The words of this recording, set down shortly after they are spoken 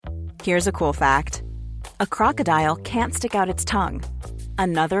Here's a cool fact. A crocodile can't stick out its tongue.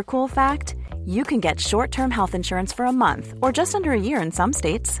 Another cool fact, you can get short-term health insurance for a month or just under a year in some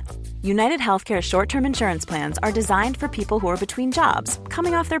states. United Healthcare short-term insurance plans are designed for people who are between jobs,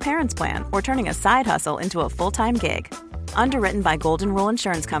 coming off their parents' plan, or turning a side hustle into a full-time gig. Underwritten by Golden Rule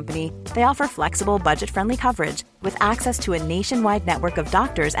Insurance Company, they offer flexible, budget-friendly coverage with access to a nationwide network of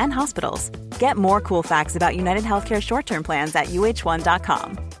doctors and hospitals. Get more cool facts about United Healthcare short-term plans at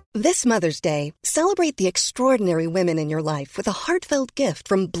uh1.com. This Mother's Day, celebrate the extraordinary women in your life with a heartfelt gift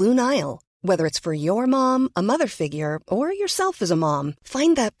from Blue Nile. Whether it's for your mom, a mother figure, or yourself as a mom,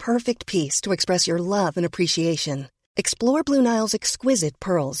 find that perfect piece to express your love and appreciation. Explore Blue Nile's exquisite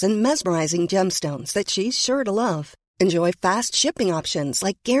pearls and mesmerizing gemstones that she's sure to love. Enjoy fast shipping options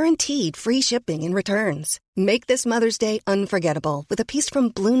like guaranteed free shipping and returns. Make this Mother's Day unforgettable with a piece from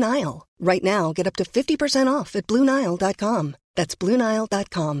Blue Nile. Right now, get up to 50% off at BlueNile.com. That's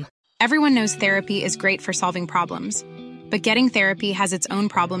BlueNile.com. Everyone knows therapy is great for solving problems, but getting therapy has its own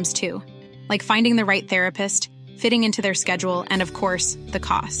problems too, like finding the right therapist, fitting into their schedule, and of course, the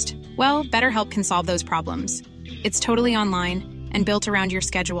cost. Well, BetterHelp can solve those problems. It's totally online and built around your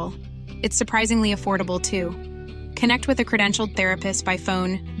schedule. It's surprisingly affordable too. Connect with a credentialed therapist by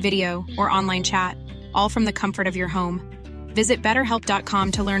phone, video, or online chat, all from the comfort of your home. Visit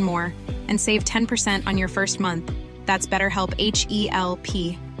BetterHelp.com to learn more and save 10% on your first month. That's BetterHelp,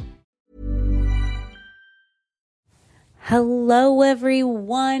 H-E-L-P. Hello,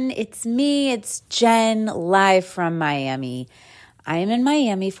 everyone. It's me. It's Jen, live from Miami. I am in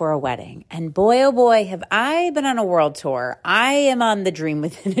Miami for a wedding, and boy, oh boy, have I been on a world tour. I am on the Dream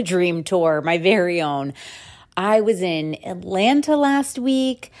Within a Dream tour, my very own. I was in Atlanta last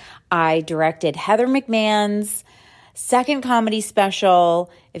week. I directed Heather McMahon's second comedy special.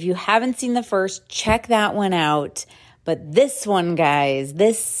 If you haven't seen the first, check that one out. But this one, guys,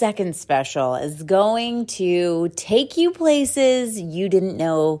 this second special is going to take you places you didn't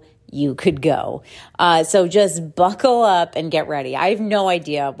know you could go. So just buckle up and get ready. I have no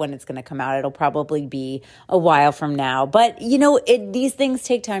idea when it's going to come out. It'll probably be a while from now. But, you know, these things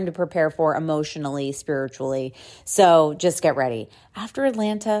take time to prepare for emotionally, spiritually. So just get ready. After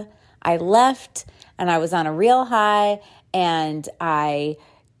Atlanta, I left and I was on a real high, and I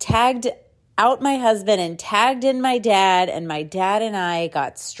tagged out my husband and tagged in my dad, and my dad and I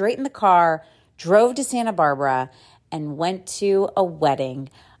got straight in the car, drove to Santa Barbara, and went to a wedding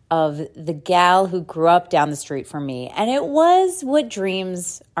of the gal who grew up down the street from me. And it was what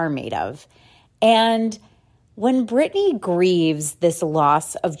dreams are made of. And when Britney grieves this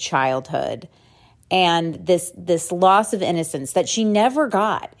loss of childhood and this loss of innocence that she never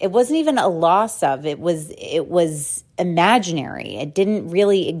got, it wasn't even a loss of, it was imaginary. It didn't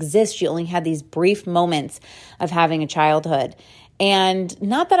really exist. She only had these brief moments of having a childhood. And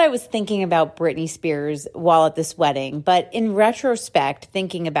not that I was thinking about Britney Spears while at this wedding, but in retrospect,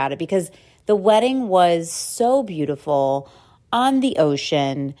 thinking about it, because the wedding was so beautiful on the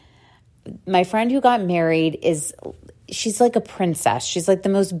ocean. My friend who got married she's like a princess. She's like the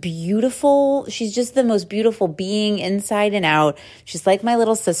most beautiful. She's just the most beautiful being inside and out. She's like my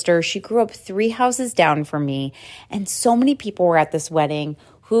little sister. She grew up 3 houses down from me. And so many people were at this wedding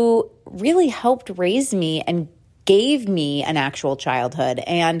who really helped raise me and gave me an actual childhood.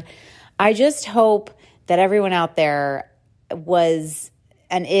 And I just hope that everyone out there was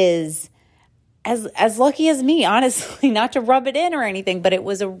and is as lucky as me, honestly, not to rub it in or anything, but it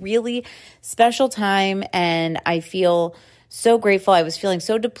was a really special time, and I feel so grateful. I was feeling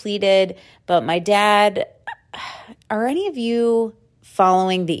so depleted, but my dad, are any of you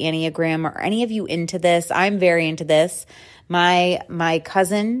following the Enneagram? Are any of you into this? I'm very into this. My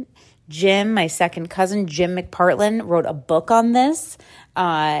cousin, Jim, my second cousin, Jim McPartlin, wrote a book on this,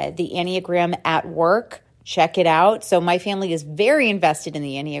 the Enneagram at Work. Check it out. So my family is very invested in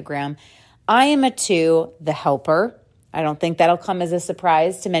the Enneagram. I am a 2, the helper. I don't think that'll come as a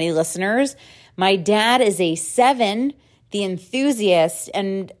surprise to many listeners. My dad is a 7, the enthusiast,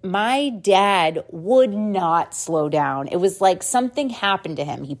 and my dad would not slow down. It was like something happened to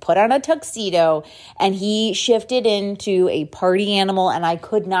him. He put on a tuxedo and he shifted into a party animal, and I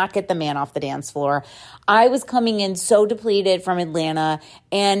could not get the man off the dance floor. I was coming in so depleted from Atlanta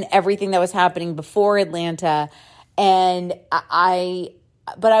and everything that was happening before Atlanta, and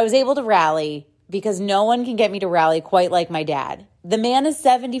but I was able to rally, because no one can get me to rally quite like my dad. The man is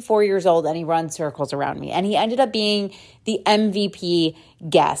 74 years old and he runs circles around me, and he ended up being the MVP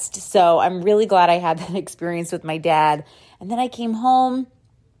guest. So I'm really glad I had that experience with my dad. And then I came home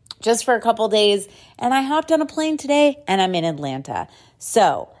just for a couple days, and I hopped on a plane today and I'm in Atlanta.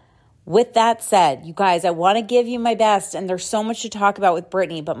 So With that said, you guys, I want to give you my best, and there's so much to talk about with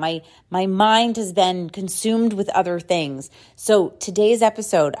Britney, but my mind has been consumed with other things. So today's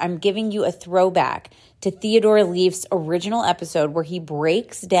episode, I'm giving you a throwback to Theodore Leaf's original episode where he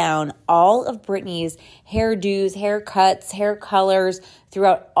breaks down all of Britney's hairdos, haircuts, hair colors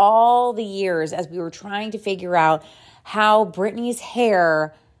throughout all the years as we were trying to figure out how Britney's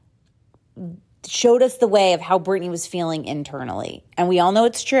hair showed us the way of how Britney was feeling internally. And we all know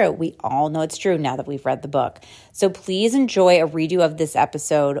it's true. We all know it's true now that we've read the book. So please enjoy a redo of this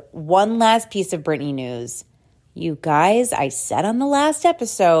episode. One last piece of Britney news. You guys, I said on the last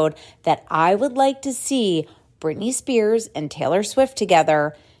episode that I would like to see Britney Spears and Taylor Swift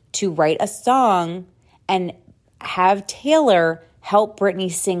together to write a song and have Taylor help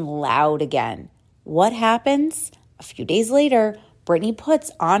Britney sing loud again. What happens? A few days later, Britney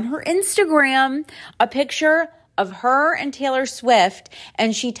puts on her Instagram a picture of her and Taylor Swift,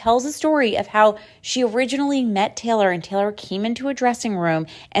 and she tells a story of how she originally met Taylor, and Taylor came into a dressing room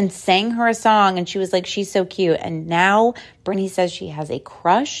and sang her a song, and she was like, she's so cute. And now Britney says she has a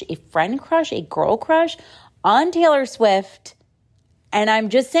crush, a friend crush, a girl crush on Taylor Swift. And I'm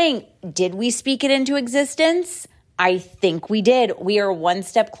just saying, did we speak it into existence? I think we did. We are one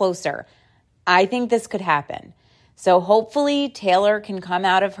step closer. I think this could happen. So hopefully Taylor can come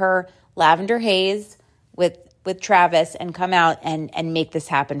out of her lavender haze with Travis and come out and make this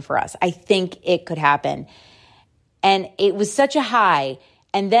happen for us. I think it could happen. And it was such a high.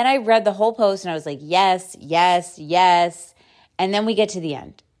 And then I read the whole post and I was like, yes, yes, yes. And then we get to the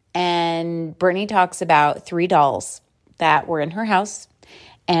end. And Britney talks about 3 dolls that were in her house.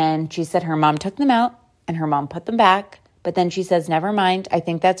 And she said her mom took them out and her mom put them back. But then she says, never mind. I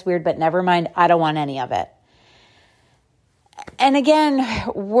think that's weird, but never mind. I don't want any of it. And again,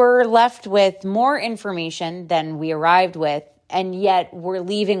 we're left with more information than we arrived with, and yet we're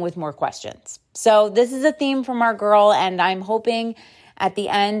leaving with more questions. So this is a theme from our girl, and I'm hoping at the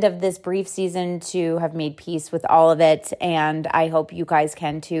end of this brief season to have made peace with all of it, and I hope you guys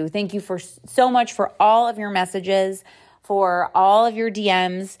can too. Thank you so much for all of your messages, for all of your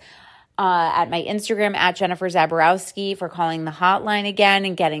DMs at my Instagram, at Jennifer Zaborowski, for calling the hotline again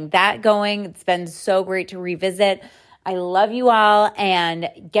and getting that going. It's been so great to revisit. I love you all, and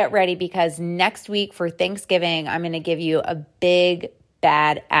get ready because next week for Thanksgiving, I'm going to give you a big,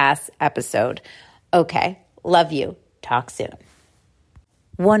 badass episode. Okay, love you. Talk soon.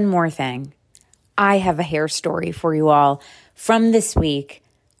 One more thing. I have a hair story for you all from this week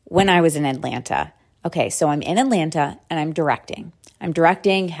when I was in Atlanta. Okay, so I'm in Atlanta and I'm directing. I'm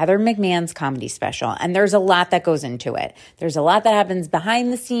directing Heather McMahon's comedy special, and there's a lot that goes into it. There's a lot that happens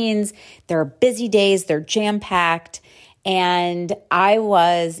behind the scenes. There are busy days. They're jam-packed. And I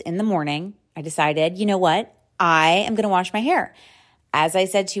was in the morning, I decided, you know what? I am going to wash my hair. As I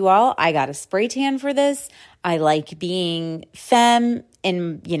said to you all, I got a spray tan for this. I like being femme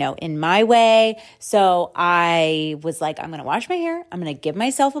in my way. So I was like, I'm going to wash my hair. I'm going to give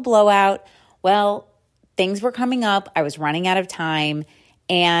myself a blowout. Well, things were coming up. I was running out of time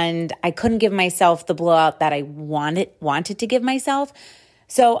and I couldn't give myself the blowout that I wanted to give myself.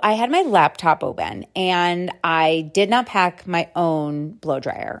 So I had my laptop open and I did not pack my own blow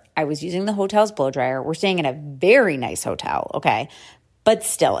dryer. I was using the hotel's blow dryer. We're staying in a very nice hotel, okay? But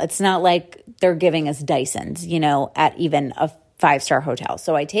still, it's not like they're giving us Dysons, at even a 5-star hotel.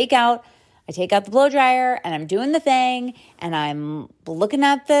 So I take out the blow dryer and I'm doing the thing and I'm looking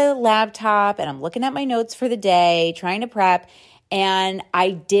at the laptop and I'm looking at my notes for the day, trying to prep. And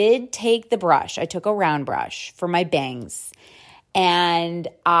I did take the brush. I took a round brush for my bangs. And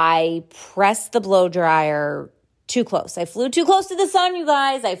I pressed the blow dryer too close. I flew too close to the sun, you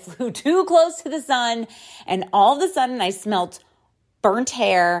guys. I flew too close to the sun. And all of a sudden I smelt burnt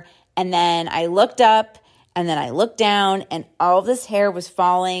hair. And then I looked up and then I looked down and all of this hair was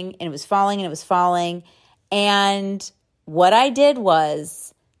falling and it was falling and it was falling. And what I did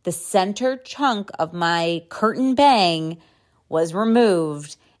was the center chunk of my curtain bang was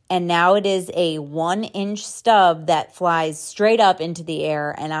removed. And now it is a 1-inch stub that flies straight up into the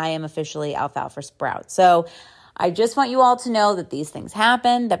air, and I am officially alfalfa sprout. So I just want you all to know that these things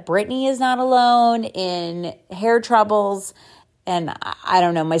happen, that Britney is not alone in hair troubles. And I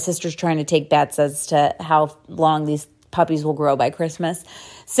don't know, my sister's trying to take bets as to how long these puppies will grow by Christmas.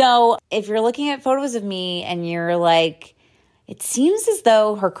 So if you're looking at photos of me and you're like, it seems as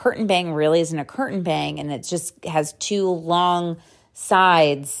though her curtain bang really isn't a curtain bang and it just has 2 long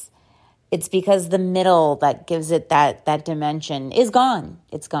sides, it's because the middle that gives it that dimension is gone.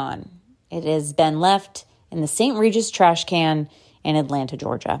 It's gone. It has been left in the St. Regis trash can in Atlanta,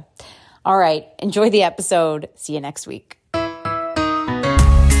 Georgia. All right. Enjoy the episode. See you next week.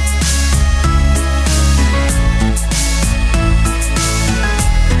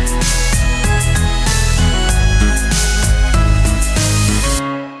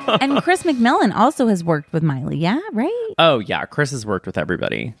 And Chris McMillan also has worked with Miley. Yeah, right? Oh, yeah. Chris has worked with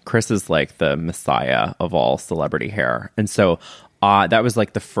everybody. Chris is like the messiah of all celebrity hair. And so that was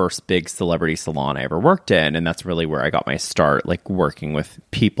like the first big celebrity salon I ever worked in. And that's really where I got my start, like working with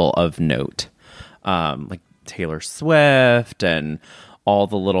people of note, like Taylor Swift and all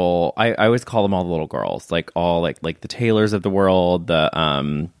the little, I always call them all the little girls, like all like the Taylors of the world, the,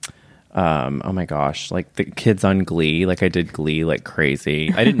 oh my gosh, like the kids on Glee. Like I did Glee like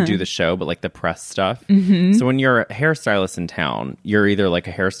crazy. I didn't do the show, but like the press stuff. Mm-hmm. So when you're a hairstylist in town, you're either like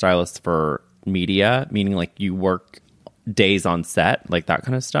a hairstylist for media, meaning like you work days on set, like that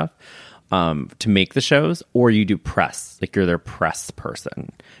kind of stuff, to make the shows, or you do press, like you're their press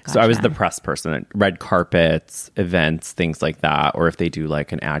person. Gotcha. So I was the press person at red carpets, events, things like that. Or if they do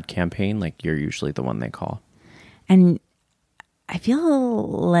like an ad campaign, like you're usually the one they call. And I feel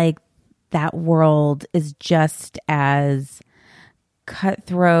like that world is just as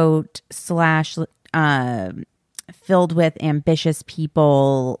cutthroat / filled with ambitious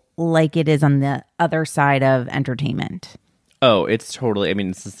people like it is on the other side of entertainment. Oh, it's totally, I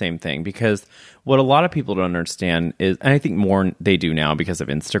mean, it's the same thing, because what a lot of people don't understand is, and I think more they do now because of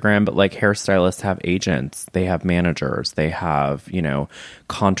Instagram, but like hairstylists have agents, they have managers, they have, you know,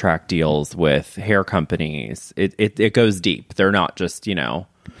 contract deals with hair companies. It goes deep. They're not just, you know,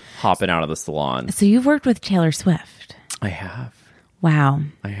 hopping out of the salon. So you've worked with Taylor Swift. I have. Wow.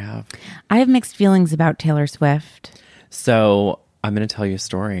 I have. I have mixed feelings about Taylor Swift. So I'm going to tell you a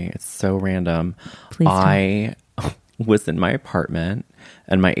story. It's so random. Please tell. I was in my apartment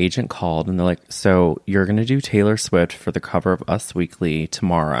and my agent called and they're like, so you're going to do Taylor Swift for the cover of Us Weekly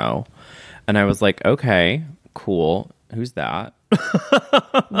tomorrow. And I was like, okay, cool. Who's that?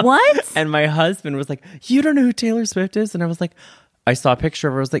 What? And my husband was like, you don't know who Taylor Swift is? And I was like, I saw a picture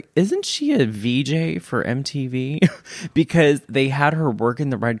of her. I was like, isn't she a VJ for MTV? Because they had her work in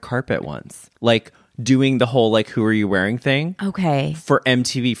the red carpet once, like doing the whole like who are you wearing thing. Okay. For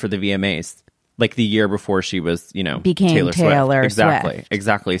MTV for the VMAs. Like the year before she was, you know, became Taylor Swift.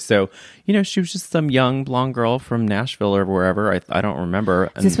 Exactly. So, you know, she was just some young blonde girl from Nashville or wherever. I don't remember.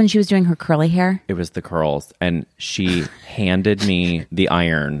 Is this when she was doing her curly hair? It was the curls. And she handed me the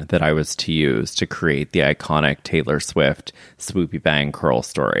iron that I was to use to create the iconic Taylor Swift swoopy bang curl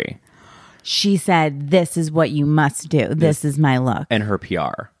story. She said, this is what you must do. This is my look. And her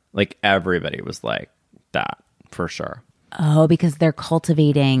PR. Like everybody was like that for sure. Oh, because they're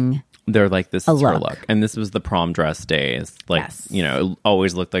cultivating... They're like, this is her look. look. And this was the prom dress days. Like, yes. You know, it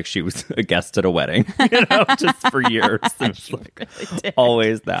always looked like she was a guest at a wedding, you know, just for years. It was like, really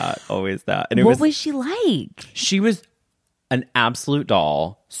always that. And what was she like? She was an absolute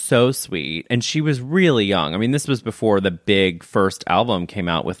doll, so sweet. And she was really young. I mean, this was before the big first album came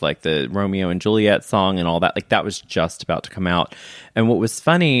out with like the Romeo and Juliet song and all that. Like that was just about to come out. And what was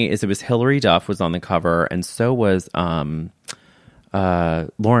funny is it was Hilary Duff was on the cover, and so was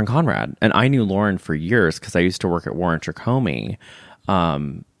Lauren Conrad. And I knew Lauren for years because I used to work at Warren Trachomey,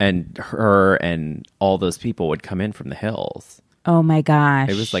 and her and all those people would come in from the Hills. Oh my gosh.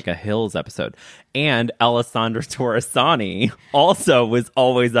 It was like a Hills episode. And Alessandra Torresani also was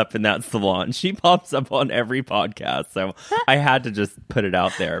always up in that salon. She pops up on every podcast. So I had to just put it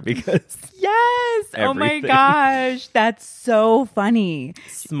out there because... Yes. Everything. Oh my gosh. That's so funny.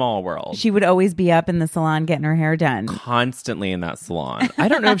 Small world. She would always be up in the salon getting her hair done. Constantly in that salon. I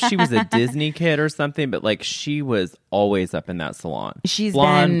don't know if she was a Disney kid or something, but like she was always up in that salon. She's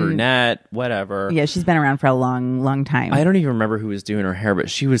blonde, brunette, whatever. Yeah, she's been around for a long, long time. I don't even remember who was doing her hair, but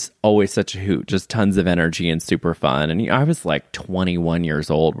she was always such a hoot. Just tons of energy and super fun. And I was like 21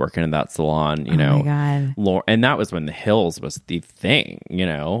 years old working in that salon, you know. Oh my God. And that was when the Hills was the thing, you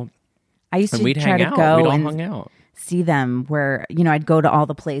know. I used to try to go and hung out. See them where, you know, I'd go to all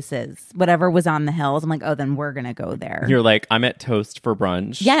the places. Whatever was on the Hills, I'm like, oh, then we're going to go there. You're like, I'm at Toast for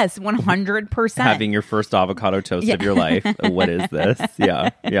brunch. Yes, 100%. Having your first avocado toast of your life. What is this? Yeah.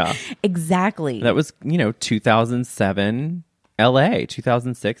 Exactly. That was, you know, 2007 LA,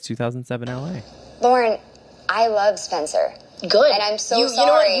 2006, 2007 LA. Lauren, I love Spencer. Good. And I'm so sorry. You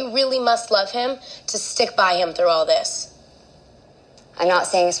know what? You really must love him to stick by him through all this. I'm not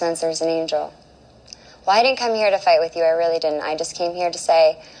saying Spencer's an angel. Well, I didn't come here to fight with you. I really didn't. I just came here to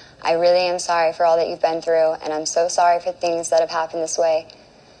say I really am sorry for all that you've been through, and I'm so sorry for things that have happened this way.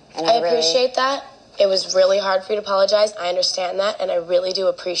 And I appreciate that. It was really hard for you to apologize. I understand that, and I really do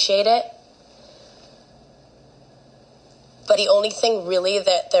appreciate it. But the only thing really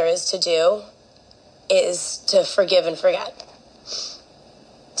that there is to do is to forgive and forget.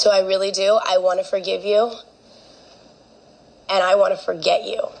 So I really do. I want to forgive you. And I want to forget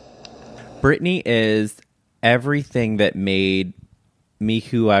you. Britney is everything that made me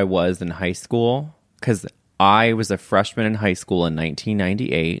who I was in high school, because I was a freshman in high school in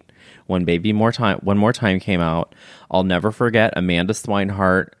 1998 when One More Time came out. I'll never forget Amanda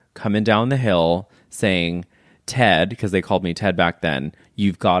Swinehart coming down the hill saying, Ted, because they called me Ted back then,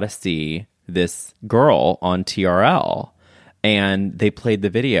 you've got to see this girl on TRL. And they played the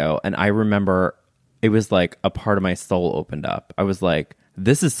video, and I remember it was like a part of my soul opened up. I was like,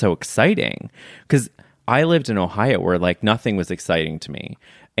 this is so exciting, because I lived in Ohio where like nothing was exciting to me.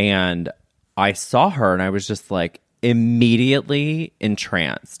 And I saw her and I was just like immediately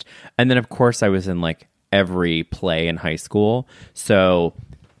entranced. And then of course I was in like every play in high school. So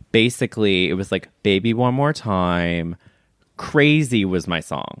basically it was like Baby One More Time. Crazy was my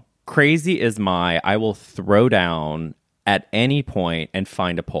song. Crazy is I will throw down at any point and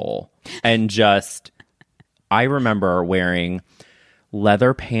find a pole. And just, I remember wearing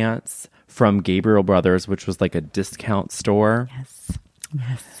leather pants from Gabriel Brothers, which was like a discount store.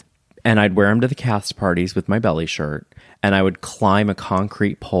 Yes. And I'd wear them to the cast parties with my belly shirt. And I would climb a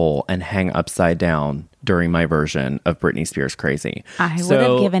concrete pole and hang upside down during my version of Britney Spears' Crazy. I would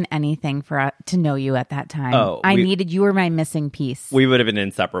have given anything to know you at that time. You were my missing piece. We would have been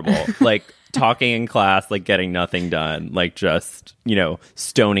inseparable. Like talking in class, like getting nothing done, like just,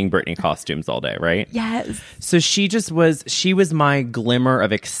 stoning Britney costumes all day, right? Yes. So she was my glimmer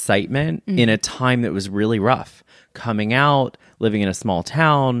of excitement in a time that was really rough. Coming out, living in a small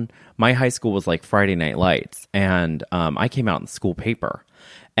town, my high school was like Friday Night Lights, and I came out in the school paper.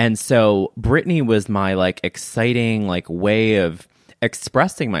 And so Britney was my like exciting like way of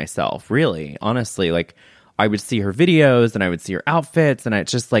expressing myself, really, honestly. Like I would see her videos and I would see her outfits, and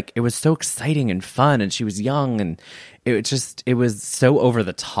it was so exciting and fun, and she was young, and it was so over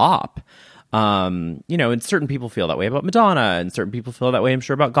the top. And certain people feel that way about Madonna, and certain people feel that way, I'm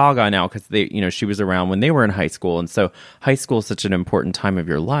sure, about Gaga now, because she was around when they were in high school. And so high school is such an important time of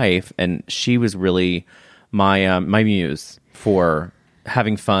your life. And she was really my muse for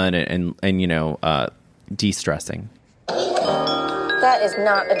having fun and de-stressing. That is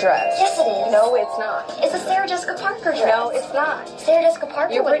not a dress. Yes, it is. No, it's not. It's a Sarah Jessica Parker dress. No, it's not. Sarah Jessica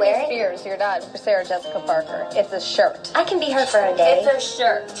Parker You're would wear Britney it. Spears. You're not Sarah Jessica Parker. It's a shirt. I can be her for a day. It's a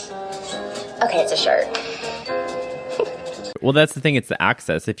shirt. Okay, it's a shirt. Well, that's the thing. It's the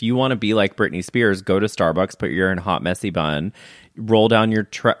access. If you want to be like Britney Spears, go to Starbucks, put your in a hot, messy bun, roll down your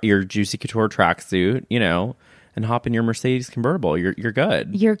Juicy Couture tracksuit, and hop in your Mercedes convertible. You're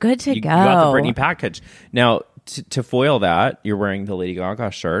good. You're good to go. You got the Britney package. Now, to foil that, you're wearing the Lady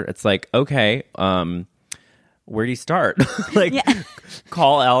Gaga shirt. It's like, okay, where do you start?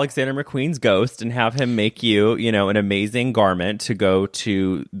 Call Alexander McQueen's ghost and have him make you, an amazing garment to go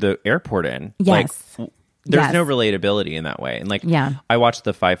to the airport in. Yes. There's no relatability in that way. And I watched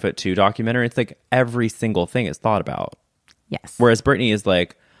the 5'2" documentary. It's like every single thing is thought about. Yes. Whereas Britney is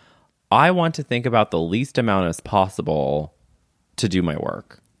like, I want to think about the least amount as possible to do my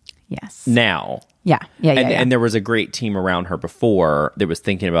work. Yes. Now. Yeah. And there was a great team around her before that was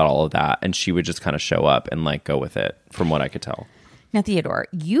thinking about all of that, and she would just kind of show up and like go with it, from what I could tell. Now, Theodore,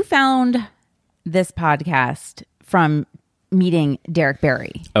 you found this podcast from meeting Derek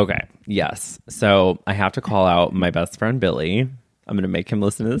Barry. Okay. Yes. So I have to call out my best friend, Billy. I'm going to make him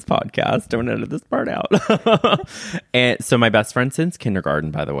listen to this podcast. Don't edit this part out. And so my best friend since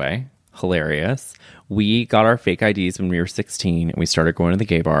kindergarten, by the way, hilarious. We got our fake IDs when we were 16, and we started going to the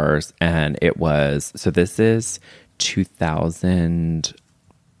gay bars. And this is 2000,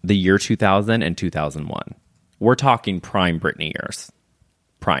 the year 2000 and 2001. We're talking prime Britney years.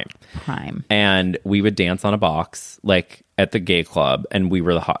 Prime. And we would dance on a box, like at the gay club, and we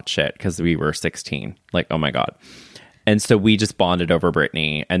were the hot shit because we were 16. Like, oh my God. And so we just bonded over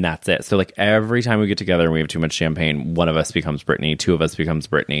Britney, and that's it. So like every time we get together and we have too much champagne, one of us becomes Britney, two of us becomes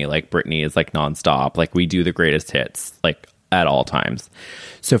Britney. Like Britney is like nonstop. Like we do the greatest hits like at all times.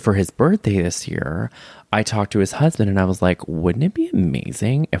 So for his birthday this year, I talked to his husband and I was like, wouldn't it be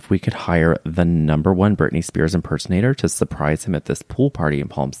amazing if we could hire the #1 Britney Spears impersonator to surprise him at this pool party in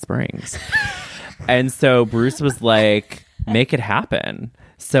Palm Springs? And so Bruce was like, make it happen.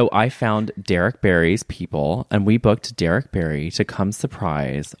 So I found Derek Barry's people, and we booked Derek Barry to come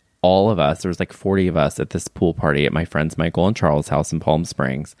surprise all of us. There was like 40 of us at this pool party at my friends Michael and Charles' house in Palm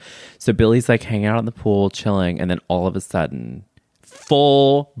Springs. So Billy's like hanging out in the pool, chilling, and then all of a sudden,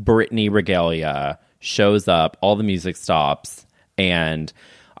 full Britney regalia shows up, all the music stops, and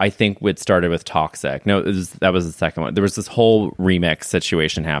I think it started with Toxic. No, that was the second one. There was this whole remix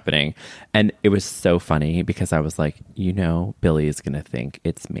situation happening, and it was so funny because I was like, Billy is going to think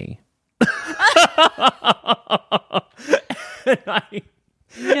it's me.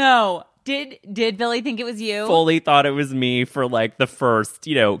 No. Did Billy think it was you? Fully thought it was me for like the first,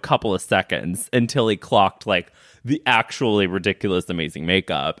 couple of seconds until he clocked like the actually ridiculous, amazing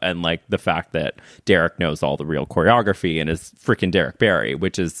makeup and like the fact that Derek knows all the real choreography and is freaking Derek Barry,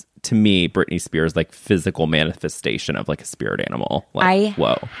 which is to me Britney Spears' like physical manifestation of like a spirit animal. Like,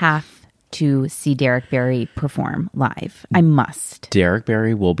 I have to see Derek Barry perform live. I must. Derek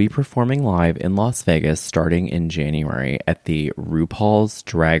Barry will be performing live in Las Vegas starting in January at the RuPaul's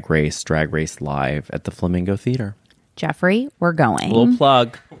Drag Race Live at the Flamingo Theater. Jeffrey, we're going. Little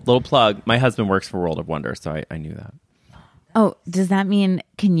plug. My husband works for World of Wonder, so I knew that. Oh, does that mean,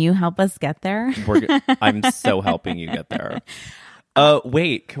 can you help us get there? I'm so helping you get there.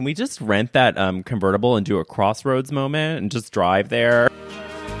 Wait, can we just rent that convertible and do a Crossroads moment and just drive there?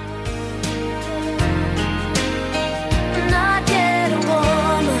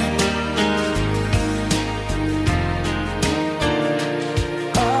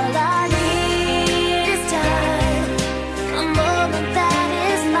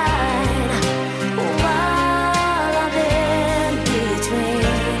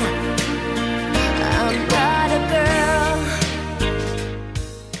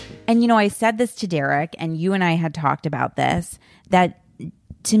 And, I said this to Derek, and you and I had talked about this, that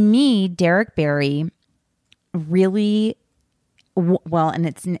to me, Derek Barry really, well, and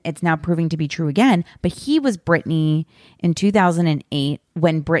it's now proving to be true again, but he was Britney in 2008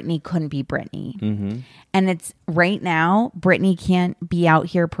 when Britney couldn't be Britney. Mm-hmm. And it's right now, Britney can't be out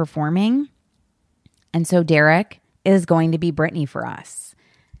here performing. And so Derek is going to be Britney for us.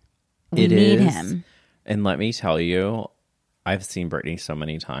 We need him. And let me tell you, I've seen Britney so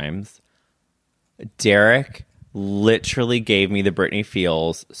many times. Derek literally gave me the Britney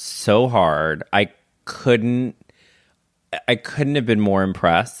feels so hard. I couldn't have been more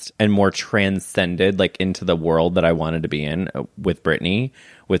impressed and more transcended like into the world that I wanted to be in with Britney,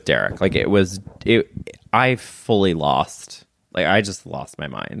 with Derek. Like I fully lost. Like I just lost my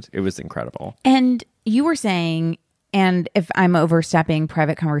mind. It was incredible. And you were saying, and if I'm overstepping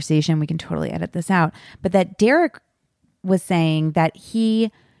private conversation, we can totally edit this out, but that Derek was saying that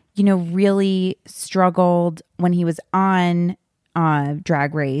he, really struggled when he was on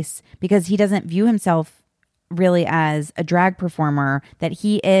Drag Race because he doesn't view himself really as a drag performer, that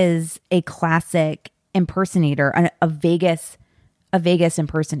he is a classic impersonator, a Vegas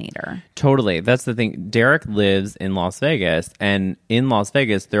impersonator. Totally. That's the thing. Derek lives in Las Vegas, and in Las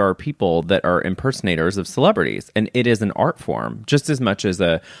Vegas, there are people that are impersonators of celebrities, and it is an art form just as much as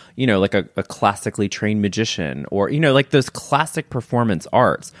a classically trained magician or, like those classic performance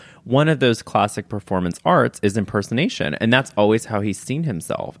arts. One of those classic performance arts is impersonation, and that's always how he's seen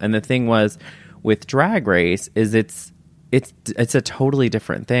himself. And the thing was with Drag Race is it's a totally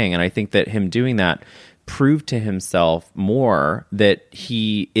different thing. And I think that him doing that proved to himself more that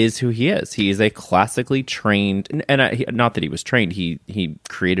he is who he is. He is a classically trained, and not that he was trained, he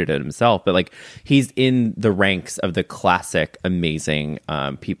created it himself, but like he's in the ranks of the classic, amazing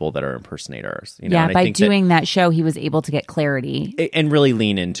people that are impersonators. Yeah, by doing that show, he was able to get clarity and really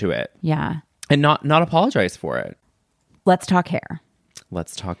lean into it. Yeah, and not apologize for it. Let's talk hair.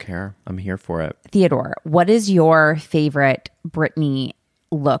 Let's talk hair. I'm here for it. Theodore, what is your favorite Britney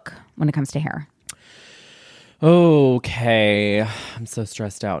look when it comes to hair? Okay. I'm so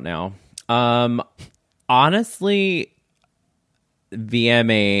stressed out now. Honestly,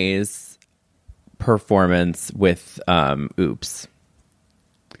 VMA's performance with Oops.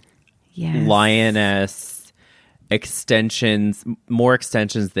 Yes. Lioness, extensions, more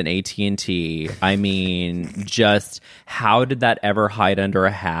extensions than AT&T. I mean, just how did that ever hide under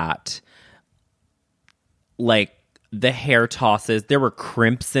a hat? Like, the hair tosses, there were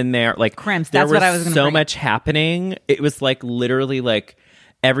crimps in there. Like crimps, that's what I was going to so much happening. It was like literally like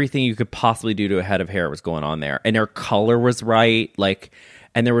everything you could possibly do to a head of hair was going on there. And her color was right. Like,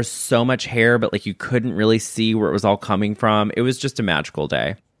 and there was so much hair, but like you couldn't really see where it was all coming from. It was just a magical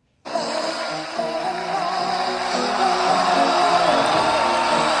day.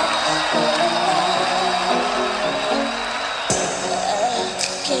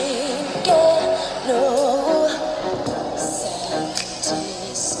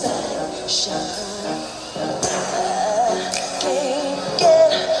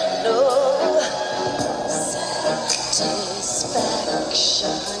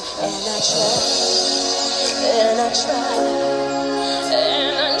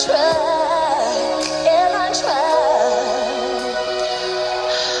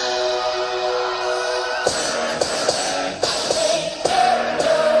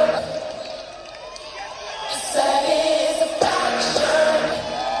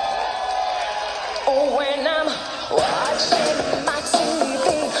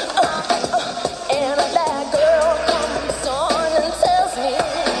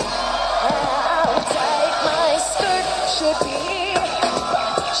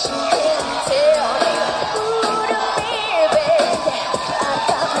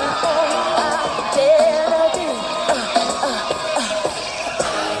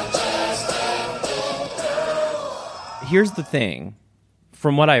 here's the thing.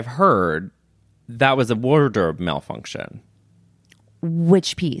 From what I've heard, that was a wardrobe malfunction.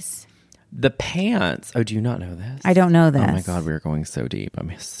 Which piece? The pants. Oh, do you not know this? I don't know this. Oh my God, we are going so deep.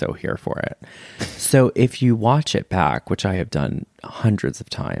 I'm so here for it. So if you watch it back, which I have done hundreds of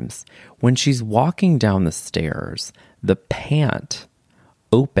times, when she's walking down the stairs, the pant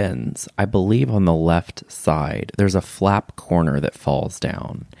opens, I believe, on the left side. There's a flap corner that falls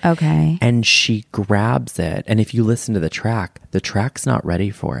down. Okay. And she grabs it. And if you listen to the track's not ready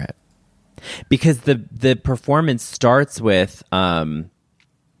for it. Because the performance starts with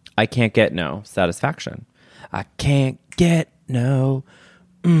I can't get no satisfaction. I can't get no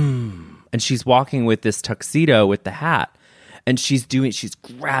And she's walking with this tuxedo with the hat. And she's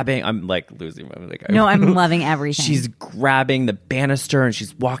grabbing, I'm like losing my mind. No, I'm loving everything. She's grabbing the banister and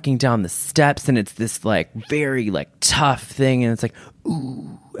she's walking down the steps and it's this like very like tough thing. And it's like,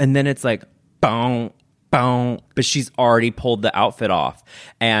 ooh. And then it's like, boom, boom. But she's already pulled the outfit off.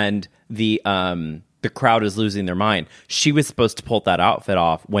 And the crowd is losing their mind. She was supposed to pull that outfit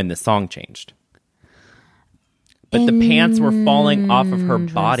off when the song changed. But the pants were falling off of her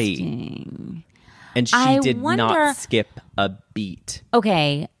body. And she did not skip a beat.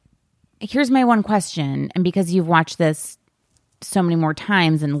 Okay, here's my one question. And because you've watched this so many more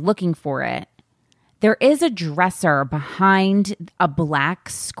times and looking for it, there is a dresser behind a black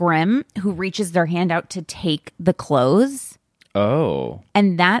scrim who reaches their hand out to take the clothes. Oh.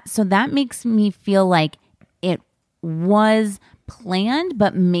 And that makes me feel like it was planned,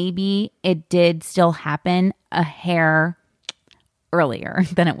 but maybe it did still happen a hair earlier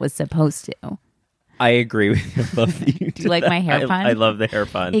than it was supposed to. I agree with you. I love that you Do you like my hair pun? I love the hair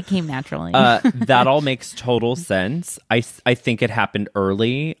pun. It came naturally. That all makes total sense. I think it happened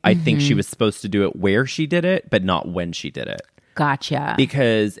early. I think she was supposed to do it where she did it, but not when she did it. Gotcha.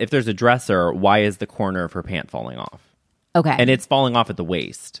 Because if there's a dresser, why is the corner of her pant falling off? Okay. And it's falling off at the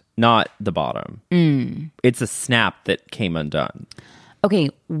waist, not the bottom. It's a snap that came undone.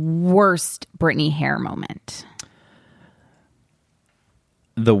 Okay, worst Britney hair moment.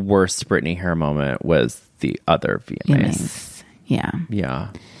 The worst Britney hair moment was the other VMAs. Yeah.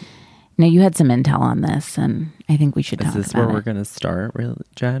 Yeah. Now, you had some intel on this, and I think we should talk about it. Is this where we're going to start,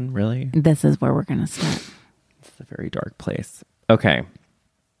 Jen? Really? This is where we're going to start. It's a very dark place. Okay.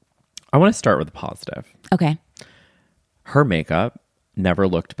 I want to start with a positive. Okay. Her makeup never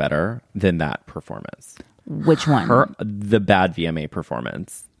looked better than that performance. Which one? The bad VMA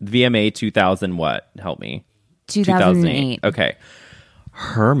performance. VMA 2000 what? Help me. 2008. Okay.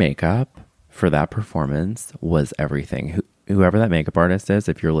 Her makeup for that performance was everything. Whoever that makeup artist is,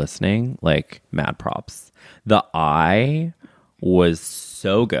 if you're listening, like mad props. The eye was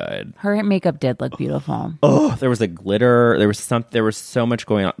so good. Her makeup did look beautiful. Oh, there was a glitter. There was so much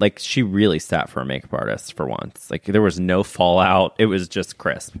going on. Like she really sat for a makeup artist for once. Like there was no fallout. It was just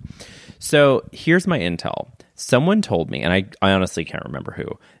crisp. So here's my intel. Someone told me, and I honestly can't remember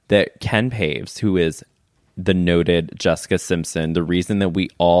who, that Ken Paves, who is the noted Jessica Simpson, the reason that we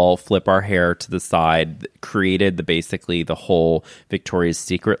all flip our hair to the side, created basically the whole Victoria's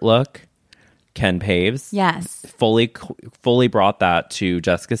Secret look. Ken Paves, yes, fully brought that to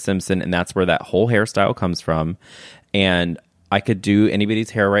Jessica Simpson, and that's where that whole hairstyle comes from. And I could do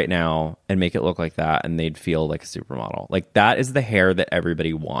anybody's hair right now and make it look like that, and they'd feel like a supermodel. Like that is the hair that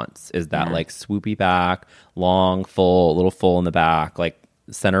everybody wants. Is that like swoopy back, long, full, a little full in the back, like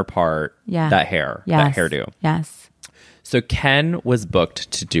center part, that hair, that hairdo. Yes. So Ken was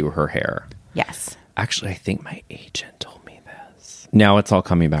booked to do her hair. Yes. Actually, I think my agent told me this. Now it's all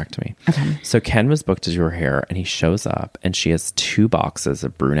coming back to me. Okay. So Ken was booked to do her hair, and he shows up, and she has 2 boxes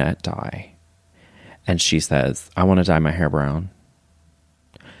of brunette dye. And she says, I want to dye my hair brown.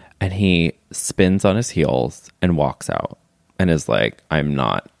 And he spins on his heels and walks out and is like, I'm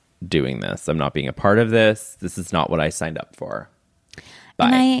not doing this. I'm not being a part of this. This is not what I signed up for. Bye.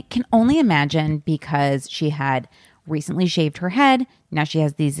 And I can only imagine, because she had recently shaved her head. Now she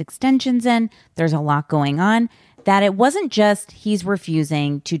has these extensions in. There's a lot going on. That it wasn't just he's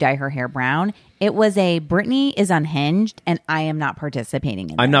refusing to dye her hair brown. It was a Britney is unhinged and I am not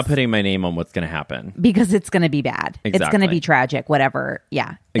participating in I'm this. not putting my name on what's going to happen. Because it's going to be bad. Exactly. It's going to be tragic, whatever,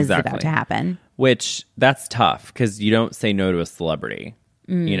 is about to happen. Which, that's tough because you don't say no to a celebrity.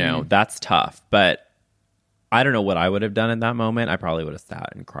 You know, that's tough. But I don't know what I would have done in that moment. I probably would have sat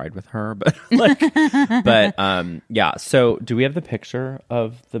and cried with her. But yeah. So do we have the picture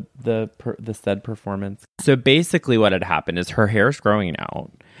of the said performance? So basically what had happened is her hair is growing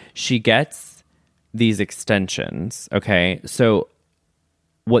out. She gets these extensions. Okay. So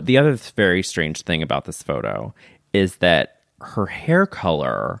what the other very strange thing about this photo is that her hair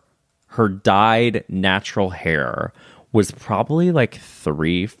color, her dyed natural hair, was probably like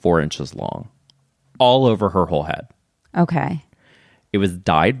 3-4 inches long, all over her whole head. Okay. It was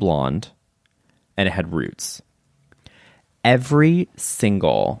dyed blonde, and it had roots. Every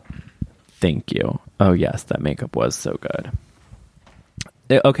single... Thank you. Oh, yes, that makeup was so good.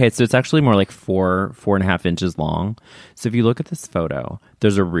 Okay, so it's actually more like 4.5 inches long. So if you look at this photo,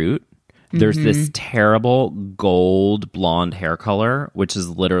 there's a root. There's this terrible gold blonde hair color, which is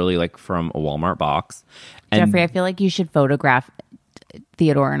literally like from a Walmart box. And Jeffrey, I feel like you should photograph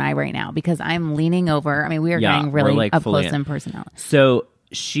Theodore and I right now because I'm leaning over. I mean, we are getting really like up close and personal. So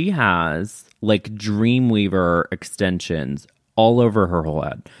she has like Dreamweaver extensions all over her whole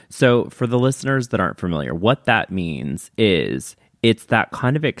head. So for the listeners that aren't familiar, what that means is it's that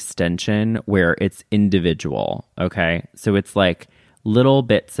kind of extension where it's individual, okay? So it's like little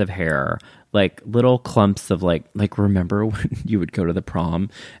bits of hair, like little clumps of like remember when you would go to the prom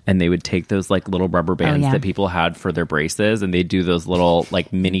and they would take those like little rubber bands that people had for their braces and they'd do those little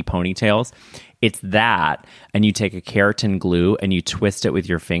like mini ponytails? It's that, and you take a keratin glue and you twist it with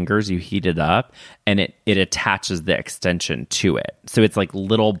your fingers, you heat it up, and it attaches the extension to it. So it's like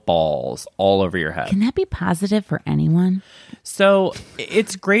little balls all over your head. Can that be positive for anyone? So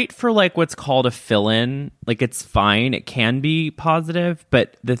it's great for like what's called a fill-in. Like it's fine. It can be positive,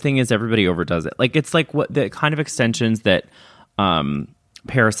 but the thing is everybody overdoes it. Like it's like what the kind of extensions that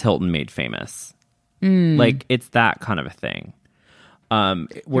Paris Hilton made famous. Like it's that kind of a thing. Where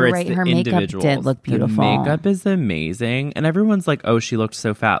You're right. it's Her the makeup individuals. did look beautiful. The makeup is amazing. And everyone's like, oh, she looked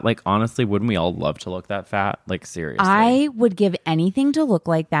so fat. Like, honestly, wouldn't we all love to look that fat? Like, seriously. I would give anything to look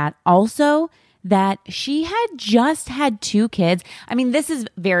like that. Also, that she had just had 2 kids. I mean, this is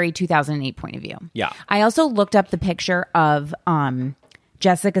very 2008 point of view. Yeah. I also looked up the picture of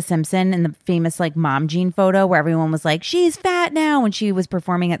Jessica Simpson in the famous like mom jean photo where everyone was like, she's fat now when she was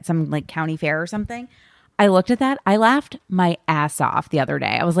performing at some like county fair or something. I looked at that. I laughed my ass off the other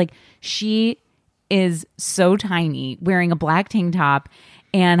day. I was like, she is so tiny, wearing a black tank top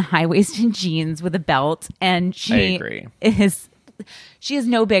and high-waisted jeans with a belt. And she is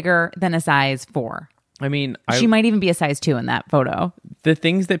no bigger than a size 4. I mean, she might even be a size 2 in that photo. The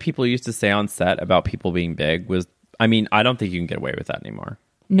things that people used to say on set about people being big was, I mean, I don't think you can get away with that anymore.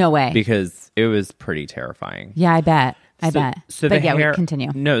 No way. Because it was pretty terrifying. Yeah, I bet. I bet. So but yeah, hair, we continue.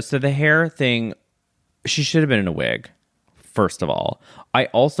 No, so the hair thing... She should have been in a wig, first of all. I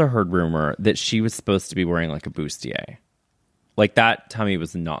also heard rumor that she was supposed to be wearing like a bustier. Like that tummy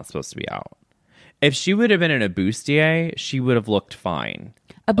was not supposed to be out. If she would have been in a bustier, she would have looked fine.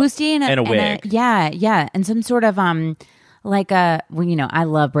 A bustier and a wig. Yeah. And some sort of like a, well, you know, I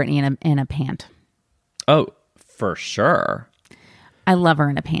love Britney in a pant. Oh, for sure. I love her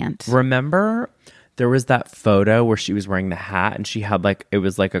in a pant. Remember... There was that photo where she was wearing the hat and she had like, it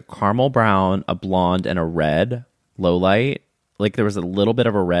was like a caramel brown, a blonde, and a red low light. Like there was a little bit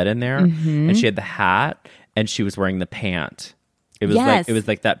of a red in there. And she had the hat and she was wearing the pant. It was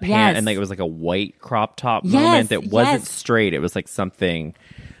like that pant and like it was like a white crop top moment that wasn't straight. It was like something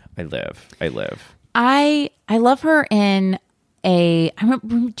I live. I love her in do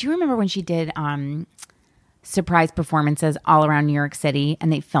you remember when she did surprise performances all around New York City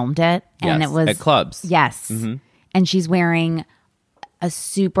and they filmed it and it was at clubs. Yes. And she's wearing a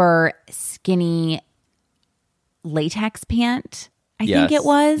super skinny latex pant. I think it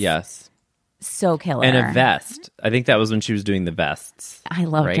was. Yes. So killer. And a vest. I think that was when she was doing the vests. I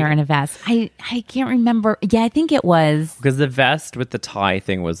loved her in a vest. I can't remember. Yeah, I think it was. Because the vest with the tie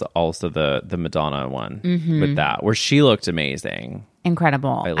thing was also the Madonna one with that, where she looked amazing.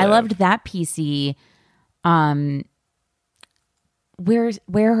 Incredible. I loved that PC. Where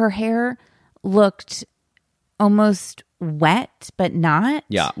her hair looked almost wet but not.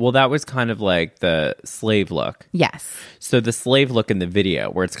 Yeah, well that was kind of like the slave look. Yes. So the slave look in the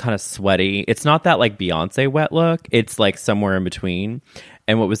video where it's kind of sweaty, it's not that like Beyonce wet look, it's like somewhere in between.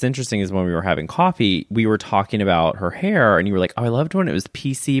 And what was interesting is when we were having coffee, we were talking about her hair and you were like, oh, I loved when it was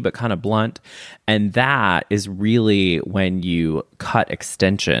PC but kind of blunt. And that is really when you cut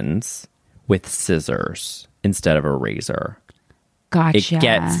extensions with scissors instead of a razor. Gotcha. It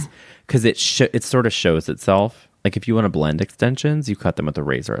gets, because it sort of shows itself. Like if you want to blend extensions, you cut them with a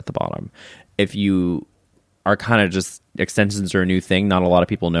razor at the bottom. If you are kind of just, extensions are a new thing, not a lot of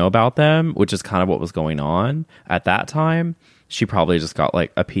people know about them, which is kind of what was going on at that time. She probably just got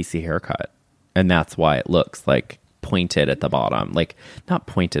like a PC haircut. And that's why it looks like pointed at the bottom. Like not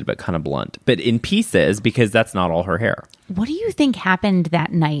pointed, but kind of blunt. But in pieces, because that's not all her hair. What do you think happened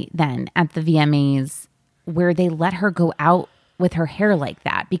that night then at the VMAs where they let her go out with her hair like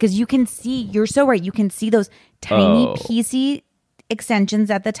that? Because you can see, you're so right, you can see those tiny PC extensions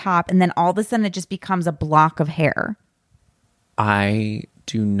at the top and then all of a sudden it just becomes a block of hair. I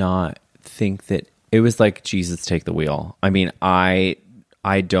do not think that it was like Jesus take the wheel. I mean, I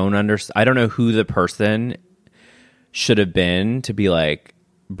don't understand. I don't know who the person should have been to be like,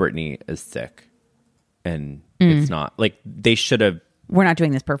 Britney is sick and it's not. Like, they should have. We're not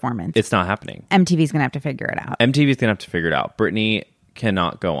doing this performance. It's not happening. MTV's gonna have to figure it out. Britney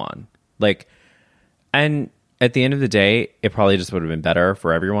cannot go on. Like, and at the end of the day, it probably just would have been better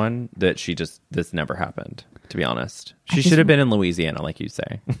for everyone that this never happened, to be honest. She should have been in Louisiana, like you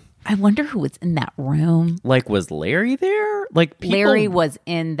say. I wonder who was in that room. Like, was Larry there? Like, Larry was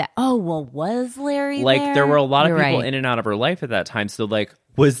in that. Oh, well, was Larry like, there? there were a lot of You're people right. in and out of her life at that time. So, like,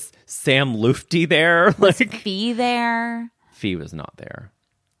 was Sam Lufty there? Was Like, Fee there? Fee was not there.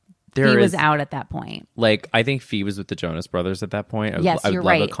 Fee was out at that point. Like, I think Fee was with the Jonas Brothers at that point. Yes, I would you're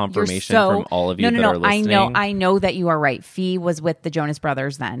love right. a confirmation You're from all of you that are listening. I know that you are right. Fee was with the Jonas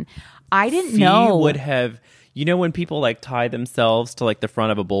Brothers then. I didn't Fee know. would have... You know when people like tie themselves to like the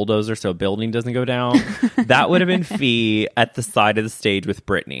front of a bulldozer so a building doesn't go down? That would have been Fee at the side of the stage with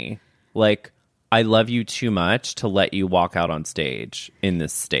Britney. Like, I love you too much to let you walk out on stage in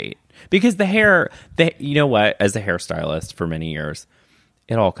this state. Because the hair, you know what? As a hairstylist for many years,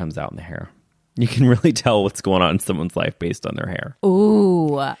 it all comes out in the hair. You can really tell what's going on in someone's life based on their hair.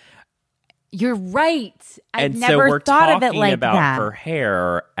 Ooh. You're right. I've never thought of it like about that. Her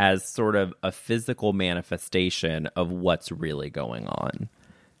hair as sort of a physical manifestation of what's really going on.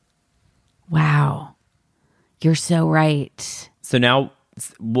 Wow. You're so right. So now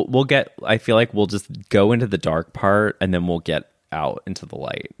we'll get, I feel like we'll just go into the dark part and then we'll get out into the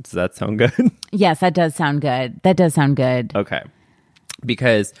light. Does that sound good? Yes, that does sound good. Okay.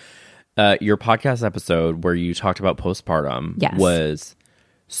 Because your podcast episode where you talked about postpartum was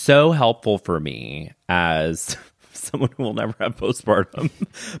so helpful for me as someone who will never have postpartum,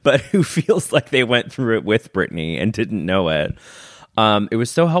 but who feels like they went through it with Britney and didn't know it. It was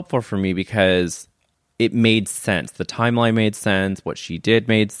so helpful for me because it made sense. The timeline made sense. What she did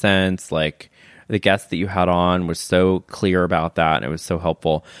made sense. Like, the guest that you had on was so clear about that, and it was so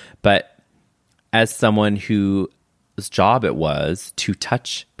helpful. But as someone whose job it was to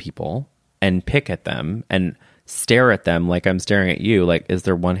touch people and pick at them and stare at them like I'm staring at you, like, is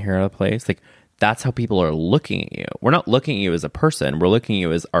there one hair out of place? Like, that's how people are looking at you. We're not looking at you as a person. We're looking at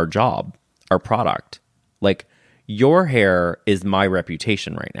you as our job, our product. Like, your hair is my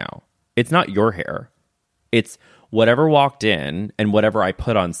reputation right now. It's not your hair. It's whatever walked in and whatever I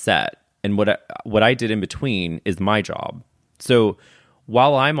put on set, and what I did in between is my job. So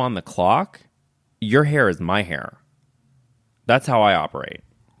while I'm on the clock, your hair is my hair. That's how I operate.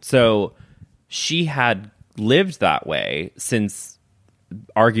 So she had lived that way since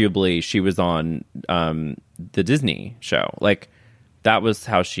arguably she was on the Disney show. Like, that was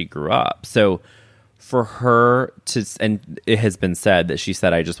how she grew up. So for her to, and it has been said that she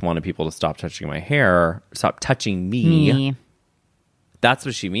said, I just wanted people to stop touching my hair, stop touching me. That's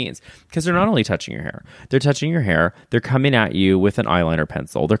what she means. Because they're not only touching your hair. They're touching your hair. They're coming at you with an eyeliner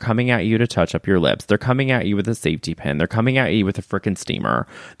pencil. They're coming at you to touch up your lips. They're coming at you with a safety pin. They're coming at you with a frickin' steamer.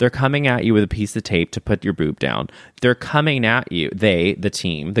 They're coming at you with a piece of tape to put your boob down. They're coming at you. They, the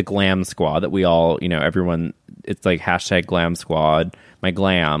team, the glam squad that we all, you know, everyone, it's like hashtag glam squad, my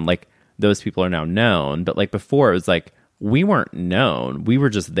glam. Like, those people are now known. But like before, it was like, we weren't known. We were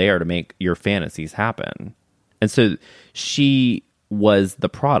just there to make your fantasies happen. And so she was the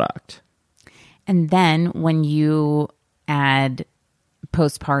product. And then when you add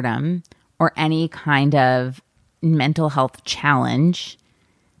postpartum or any kind of mental health challenge,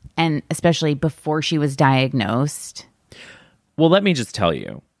 and especially before she was diagnosed. Well, let me just tell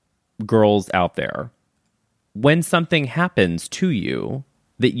you, girls out there, when something happens to you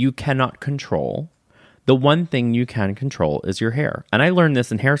that you cannot control, the one thing you can control is your hair. And I learned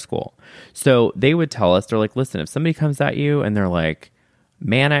this in hair school. So they would tell us, they're like, listen, if somebody comes at you and they're like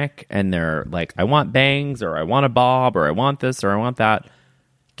manic and they're like, I want bangs or I want a bob or I want this or I want that,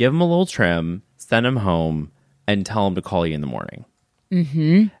 give them a little trim, send them home, and tell them to call you in the morning.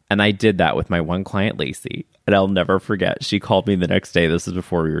 Mm-hmm. And I did that with my one client, Lacey. And I'll never forget. She called me the next day. This is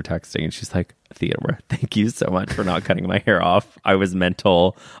before we were texting. And she's like, Theodore, thank you so much for not cutting my hair off. I was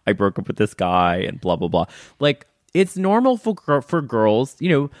mental. I broke up with this guy and blah, blah, blah. Like, it's normal for girls. You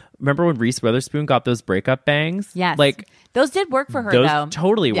know, remember when Reese Witherspoon got those breakup bangs? Yes. Like, those did work for her, those though.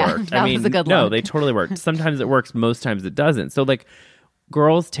 Totally Yeah, worked. that was a good no, look. they totally worked. Sometimes it works. Most times it doesn't. So, like,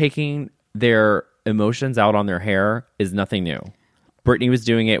 girls taking their emotions out on their hair is nothing new. Britney was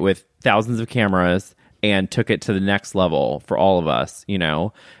doing it with thousands of cameras and took it to the next level for all of us, you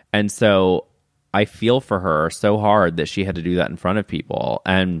know? And so I feel for her so hard that she had to do that in front of people.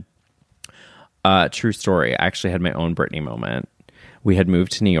 And True story. I actually had my own Britney moment. We had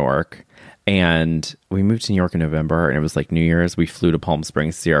moved to New York, and we moved to New York in November, and it was like New Year's. We flew to Palm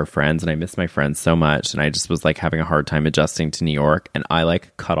Springs to see our friends, and I missed my friends so much, and I just was like having a hard time adjusting to New York, and I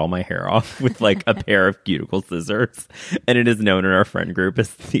like cut all my hair off with like a pair of cuticle scissors, and it is known in our friend group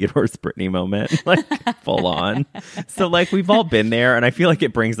as Theodore's Britney moment, like full on. So like we've all been there, and I feel like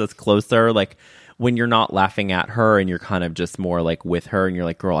it brings us closer, like when you're not laughing at her and you're kind of just more like with her and you're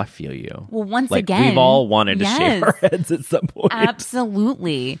like, girl, I feel you. Well, once like, again, we've all wanted to shave our heads at some point.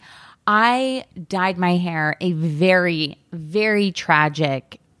 Absolutely. I dyed my hair a very, very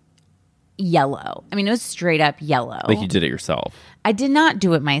tragic yellow. I mean, it was straight up yellow. Like you did it yourself. I did not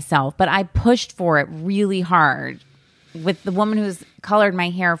do it myself, but I pushed for it really hard with the woman who's colored my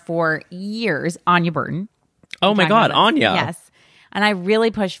hair for years, Anya Burton. Oh my God, Anya. Yes. And I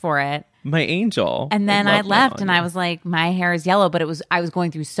really pushed for it. My angel. And then I left and I was like, my hair is yellow, but I was going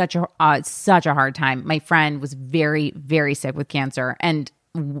through such a hard time. My friend was very, very sick with cancer and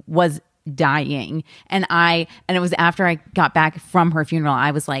was dying. And it was after I got back from her funeral, I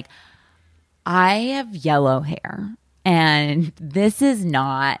was like, I have yellow hair and this is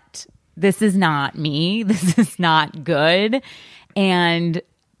not me. This is not good. And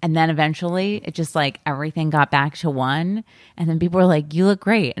then eventually it just like everything got back to one. And then people were like, you look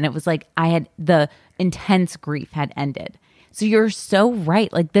great. And it was like the intense grief had ended. So you're so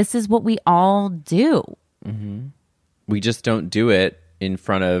right. Like this is what we all do. Mm-hmm. We just don't do it in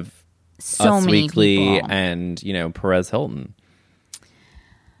front of so Us many Weekly people. And, Perez Hilton.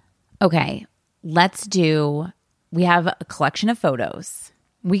 Okay. We have a collection of photos.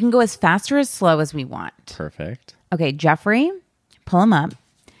 We can go as fast or as slow as we want. Perfect. Okay, Jeffrey, pull them up.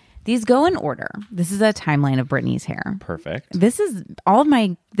 These go in order. This is a timeline of Britney's hair. Perfect. This is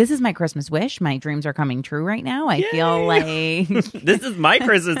my Christmas wish. My dreams are coming true right now. I feel like this is my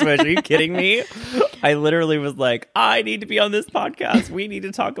Christmas wish. Are you kidding me? I literally was like, I need to be on this podcast. We need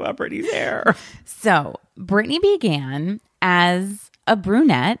to talk about Britney's hair. So Britney began as a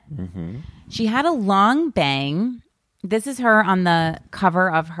brunette. Mm-hmm. She had a long bang. This is her on the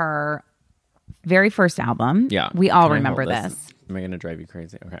cover of her very first album. Yeah. We all remember this. Am I going to drive you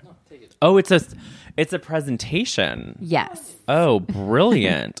crazy? Okay. Oh, it's a presentation. Yes. Oh,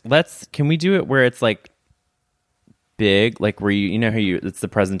 brilliant. Can we do it where it's like big, like where it's the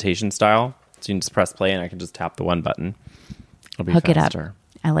presentation style? So you can just press play and I can just tap the one button. It'll be Hook faster. It up.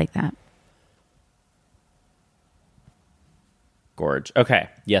 I like that. Gorge. Okay.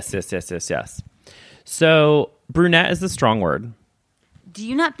 Yes. So brunette is a strong word. Do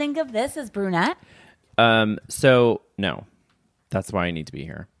you not think of this as brunette? So no. That's why I need to be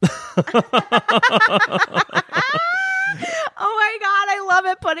here. Oh my God, I love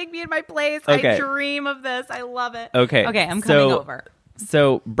it. Putting me in my place. Okay. I dream of this. I love it. Okay. Okay, I'm coming over.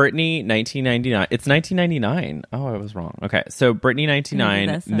 So Britney, 1999. It's 1999. Oh, I was wrong. Okay. So Britney,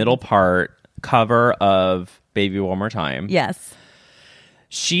 1999, middle part, cover of Baby One More Time. Yes.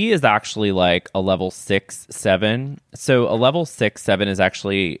 She is actually like a level 6, 7. So a level 6, 7 is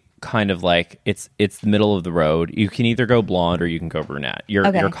actually kind of like it's the middle of the road. You can either go blonde or you can go brunette.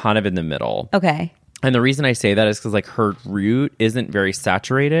 You're kind of in the middle. Okay. And the reason I say that is because like her root isn't very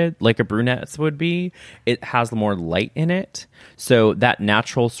saturated like a brunette's would be. It has more light in it. So that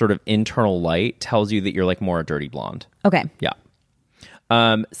natural sort of internal light tells you that you're like more a dirty blonde. Okay. Yeah.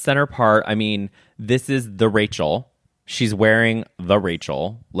 Center part, I mean, this is the Rachel. She's wearing the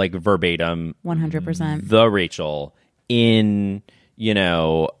Rachel, like verbatim. 100%. The Rachel in...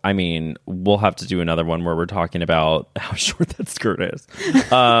 I mean, we'll have to do another one where we're talking about how short that skirt is.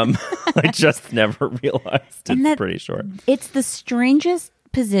 I just never realized it's pretty short. It's the strangest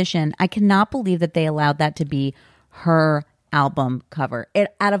position. I cannot believe that they allowed that to be her album cover.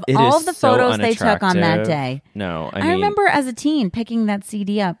 Out of all of the photos they took on that day. No, I remember as a teen picking that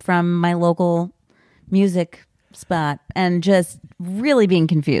CD up from my local music spot and just really being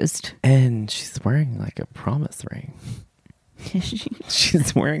confused. And she's wearing like a promise ring.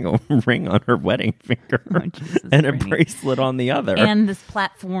 She's wearing a ring on her wedding finger and a bracelet on the other. And this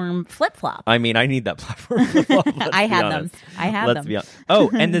platform flip-flop. I mean, I need that platform flip-flop. I had them. Let's be honest.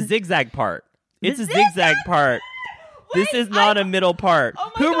 Oh, and the zigzag part. It's a zigzag part. This is not a middle part.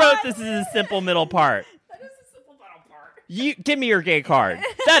 Who wrote this as a simple middle part? That is a simple middle part. You give me your gay card.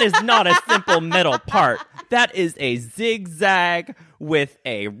 That is not a simple metal part. That is a zigzag with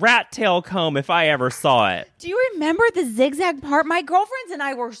a rat tail comb if I ever saw it. Do you remember the zigzag part? My girlfriends and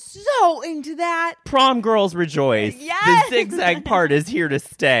I were so into that. Prom girls rejoice. Yes. The zigzag part is here to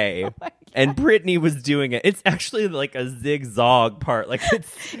stay. And Britney was doing it. It's actually like a zigzag part. Like it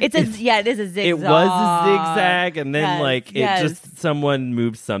is a zigzag. It was a zigzag, and then yes. it just someone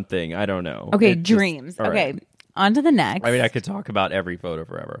moved something. I don't know. Okay, dreams. Okay, on to the next. I mean, I could talk about every photo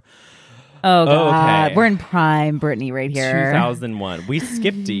forever. Oh God, okay. We're in prime Britney right here. 2001. We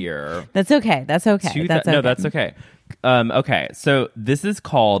skipped a year. That's okay. That's okay. No, that's okay. Okay, so this is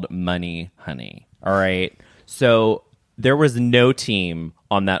called Money Honey. All right. So there was no team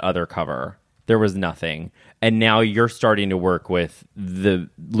on that other cover. There was nothing. And now you're starting to work with the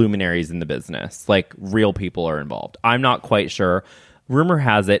luminaries in the business. Like real people are involved. I'm not quite sure. Rumor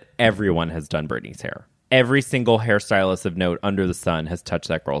has it everyone has done Britney's hair. Every single hairstylist of note under the sun has touched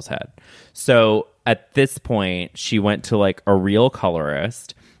that girl's head. So at this point, she went to like a real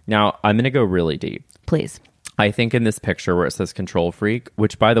colorist. Now, I'm going to go really deep. Please. I think in this picture where it says Control Freak,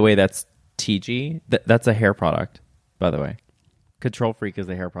 which by the way, that's TG. That's a hair product, by the way. Control Freak is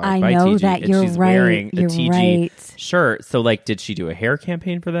a hair product by TG. I know that. You're she's right. wearing a You're TG right. shirt. So like, did she do a hair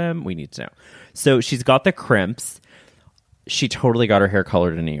campaign for them? We need to know. So she's got the crimps. She totally got her hair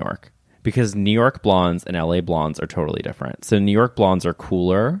colored in New York. Because New York blondes and LA blondes are totally different. So New York blondes are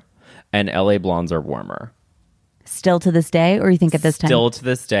cooler and LA blondes are warmer. Still to this day, or you think at this time? Still to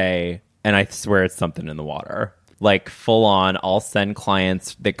this day. And I swear it's something in the water. Like full on, I'll send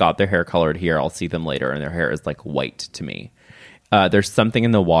clients that got their hair colored here. I'll see them later and their hair is like white to me. There's something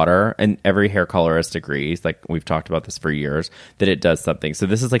in the water, and every hair colorist agrees, like we've talked about this for years, that it does something. So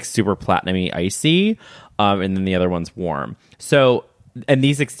this is like super platinum-y icy, and then the other one's warm. So... And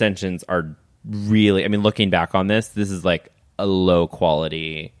these extensions are really, I mean, looking back on this is like a low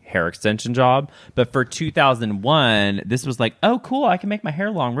quality hair extension job. But for 2001, this was like, oh, cool, I can make my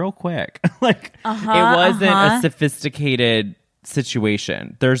hair long real quick. Like, it wasn't a sophisticated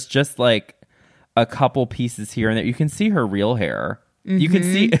situation. There's just like a couple pieces here and there. You can see her real hair. Mm-hmm.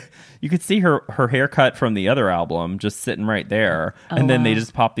 You could see her haircut from the other album just sitting right there, and then they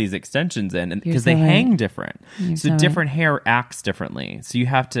just pop these extensions in, and because they hang different, so different hair acts differently. So you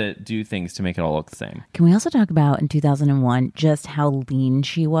have to do things to make it all look the same. Can we also talk about in 2001 just how lean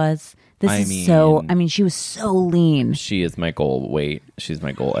she was? She was so lean. She is my goal weight. She's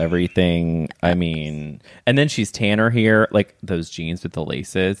my goal everything. I mean, and then she's tanner here, like those jeans with the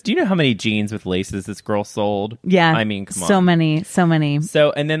laces. Do you know how many jeans with laces this girl sold? Yeah. I mean, come on. So many.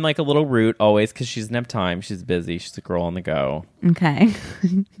 So, and then like a little root always, because she doesn't have time. She's busy. She's a girl on the go. Okay.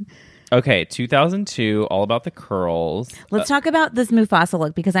 Okay, 2002, all about the curls. Let's talk about this Mufasa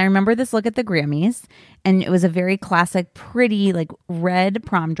look, because I remember this look at the Grammys, and it was a very classic, pretty, like red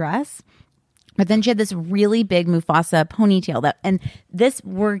prom dress. But then she had this really big Mufasa ponytail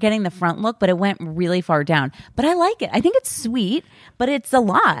we're getting the front look, but it went really far down. But I like it. I think it's sweet, but it's a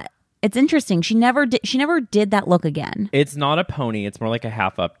lot. It's interesting. She never did that look again. It's not a pony. It's more like a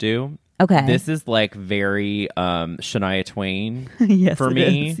half updo. Okay. This is like very Shania Twain yes, for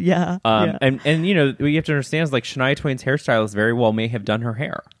me. Is. Yeah. And you know, what you have to understand is like Shania Twain's hairstylist very well may have done her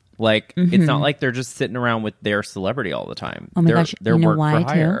hair. Like it's not like they're just sitting around with their celebrity all the time. Oh my gosh. They're you know work why for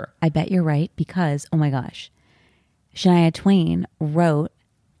hire. too? I bet you're right, because oh my gosh, Shania Twain wrote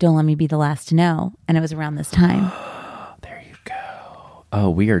 "Don't Let Me Be the Last to Know," and it was around this time. There you go. Oh,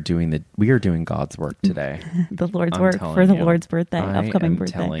 we are doing God's work today. The Lord's work for the Lord's birthday, upcoming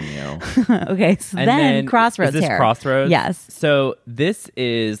birthday. I'm telling you. Okay, so then Crossroads is this hair. Crossroads? Yes. So this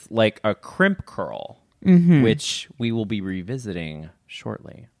is like a crimp curl, which we will be revisiting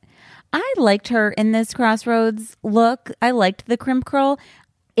shortly. I liked her in this Crossroads look. I liked the crimp curl.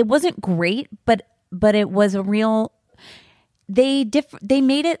 It wasn't great, but it was a real. They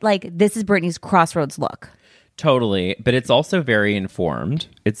made it like this is Britney's Crossroads look. Totally, but it's also very informed.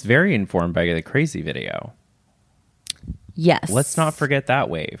 It's very informed by the Crazy video. Yes. Let's not forget that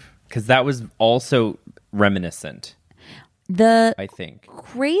wave, because that was also reminiscent. I think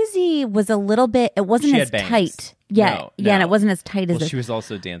Crazy was a little bit. It wasn't as tight. Yeah, no. and it wasn't as tight as this. She was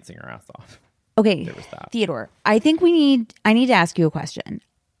also dancing her ass off. Okay, there was that. Theodore, I think I need to ask you a question,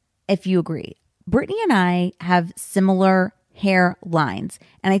 if you agree. Britney and I have similar hair lines,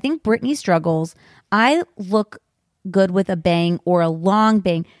 and I think Britney struggles. I look good with a bang or a long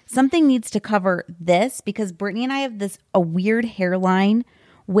bang. Something needs to cover this, because Britney and I have a weird hairline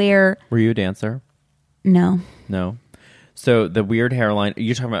where. Were you a dancer? No. So the weird hairline,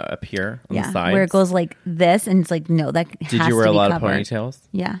 you're talking about up here on the sides? Where it goes like this, and it's like, no, that has to be covered. Did you wear a lot of ponytails?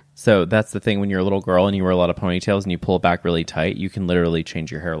 Yeah. So that's the thing, when you're a little girl and you wear a lot of ponytails and you pull it back really tight, you can literally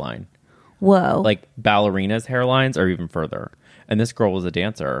change your hairline. Whoa. Like ballerinas' hairlines are even further. And this girl was a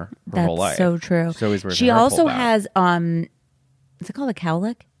dancer her whole life. That's so true. She always wears She her hair also pulled back. has, is it called a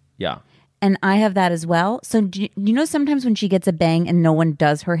cowlick? Yeah. And I have that as well. So do you know sometimes when she gets a bang and no one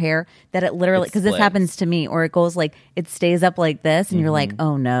does her hair, that it literally, because this happens to me, or it goes like, it stays up like this and you're like,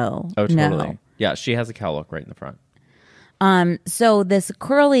 oh no. Oh, totally. No. Yeah, she has a cow look right in the front. So this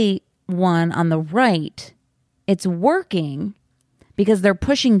curly one on the right, it's working because they're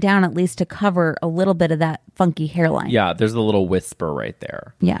pushing down at least to cover a little bit of that funky hairline. Yeah, there's a little whisper right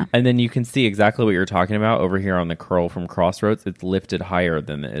there. Yeah. And then you can see exactly what you're talking about over here on the curl from Crossroads. It's lifted higher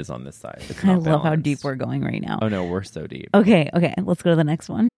than it is on this side. It's I not love how balanced. deep we're going right now. Oh no, we're so deep. Okay, let's go to the next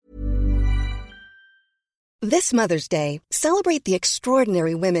one. This Mother's Day, celebrate the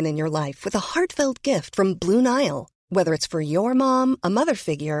extraordinary women in your life with a heartfelt gift from Blue Nile. Whether it's for your mom, a mother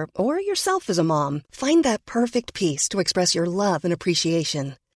figure, or yourself as a mom, find that perfect piece to express your love and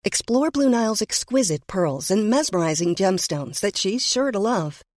appreciation. Explore Blue Nile's exquisite pearls and mesmerizing gemstones that she's sure to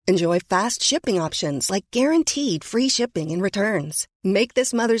love. Enjoy fast shipping options like guaranteed free shipping and returns. Make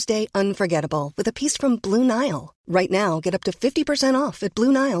this Mother's Day unforgettable with a piece from Blue Nile. Right now, get up to 50% off at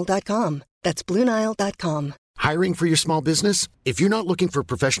BlueNile.com. That's BlueNile.com. Hiring for your small business? If you're not looking for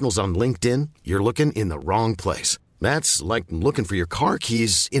professionals on LinkedIn, you're looking in the wrong place. That's like looking for your car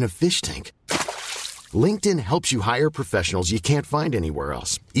keys in a fish tank. LinkedIn helps you hire professionals you can't find anywhere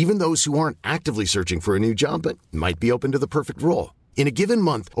else, even those who aren't actively searching for a new job but might be open to the perfect role. In a given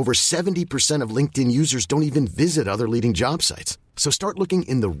month, over 70% of LinkedIn users don't even visit other leading job sites. So start looking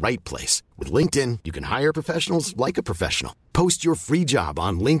in the right place. With LinkedIn, you can hire professionals like a professional. Post your free job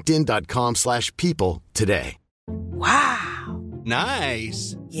on linkedin.com/people today. Wow.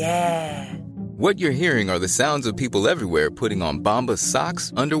 Nice. Yeah. What you're hearing are the sounds of people everywhere putting on Bombas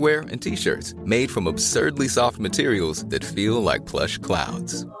socks, underwear, and T-shirts made from absurdly soft materials that feel like plush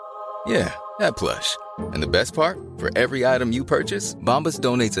clouds. Yeah, that plush. And the best part? For every item you purchase, Bombas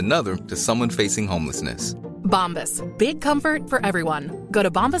donates another to someone facing homelessness. Bombas. Big comfort for everyone. Go to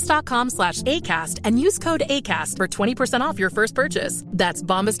bombas.com/ACAST and use code ACAST for 20% off your first purchase. That's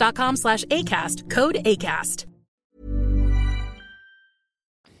bombas.com/ACAST. Code ACAST.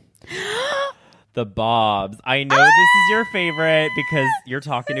 The Bobs. I know this is your favorite because you're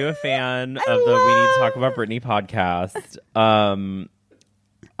talking to a fan of the We Need to Talk About Britney podcast.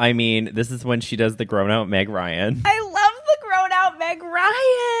 I mean, this is when she does the grown-out Meg Ryan. I love the grown-out Meg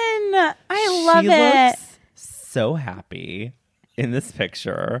Ryan. I love it. Looks so happy in this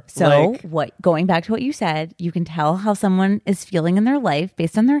picture. So, going back to what you said, you can tell how someone is feeling in their life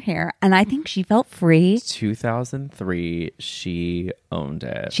based on their hair. And I think she felt free. 2003, she owned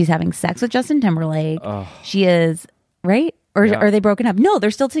it. She's having sex with Justin Timberlake. She is, right? Or Yeah. are they broken up? No,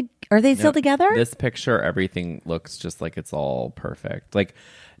 they're still are they still together? This picture, everything looks just like it's all perfect. Like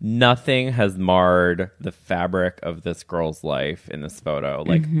nothing has marred the fabric of this girl's life in this photo.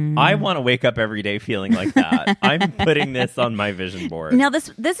 Like I want to wake up every day feeling like that. I'm putting this on my vision board. Now this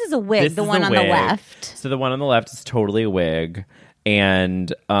is a wig, This the is one a on the wig. left. So the one on the left is totally a wig,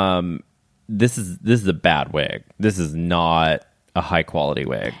 and this is a bad wig. This is not a high quality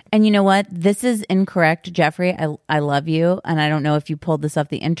wig. And you know what? This is incorrect, Jeffrey. I love you, and I don't know if you pulled this off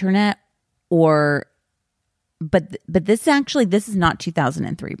the internet or, but this is not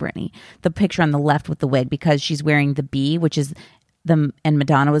 2003 Britney. The picture on the left with the wig, because she's wearing the B, which is and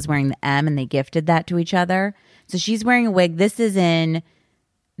Madonna was wearing the M, and they gifted that to each other. So she's wearing a wig. This is the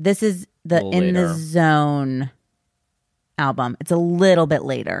In the Zone album. It's a little bit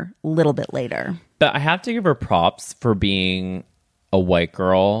later. But I have to give her props for being a white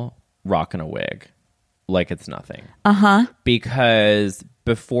girl rocking a wig like it's nothing. Because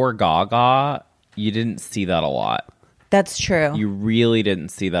before Gaga, you didn't see that a lot. That's true. You really didn't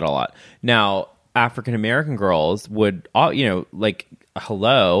see that a lot. Now, African American girls would, like,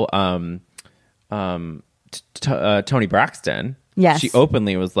 hello, Toni Braxton. Yes. She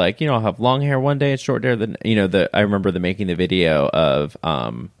openly was like, I'll have long hair one day and short hair. Then, I remember making the video of,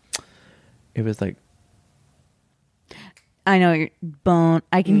 it was like, I know your bone.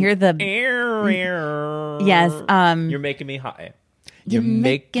 I can hear the yes. You're making me high. You're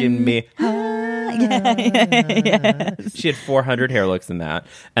making me high. Yes. She had 400 hair looks in that,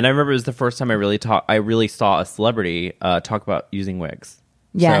 and I remember it was the first time I really saw a celebrity talk about using wigs.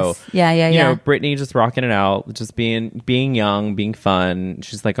 Yes. So, yeah. Britney just rocking it out, just being young, being fun.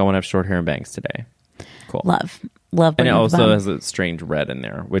 She's like, I want to have short hair and bangs today. Cool. Love. And it Britney also Bum. has a strange red in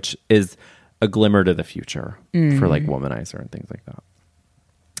there, which is a glimmer to the future for like womanizer and things like that.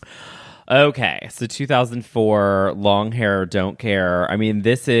 Okay, so 2004, long hair, don't care. I mean,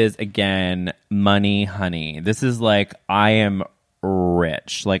 this is, again, money, honey. This is like, I am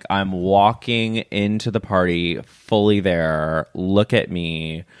rich. Like, I'm walking into the party fully there. Look at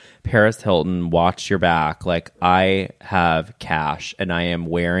me. Paris Hilton, watch your back. Like, I have cash, and I am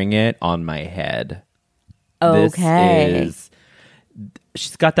wearing it on my head. Okay.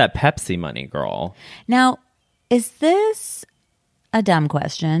 She's got that Pepsi money, girl. Now, is this a dumb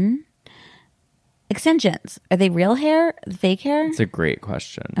question? Extensions, are they real hair, fake hair? It's a great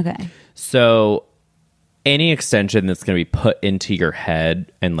question. Okay. So any extension that's going to be put into your head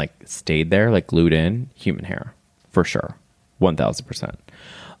and like stayed there, like glued in, human hair, for sure. 1000%.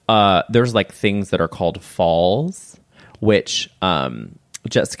 There's like things that are called falls, which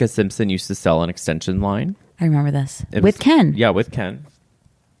Jessica Simpson used to sell an extension line. I remember this. With Ken. Yeah, with Ken.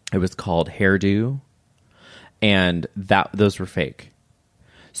 It was called Hairdo. And those were fake.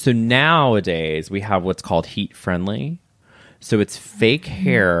 So nowadays we have what's called heat friendly. So it's fake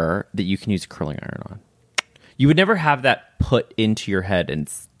hair that you can use a curling iron on. You would never have that put into your head and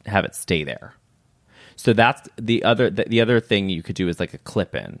have it stay there. So that's the other thing you could do is like a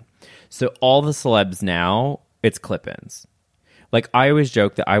clip-in. So all the celebs now, it's clip-ins. Like I always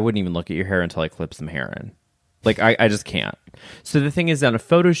joke that I wouldn't even look at your hair until I clip some hair in. Like I just can't. So the thing is, on a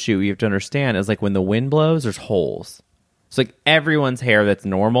photo shoot, you have to understand is like when the wind blows, there's holes. It's like everyone's hair that's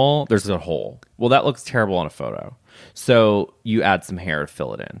normal, there's a hole. Well, that looks terrible on a photo. So you add some hair to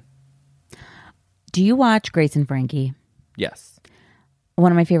fill it in. Do you watch Grace and Frankie? Yes.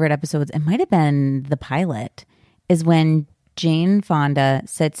 One of my favorite episodes, it might have been the pilot, is when Jane Fonda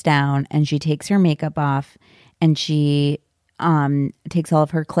sits down and she takes her makeup off and she takes all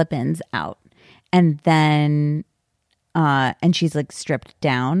of her clip-ins out. And then and she's like stripped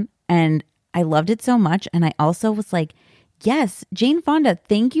down. And I loved it so much. And I also was like, yes, Jane Fonda,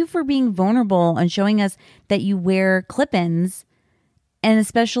 thank you for being vulnerable and showing us that you wear clip-ins, and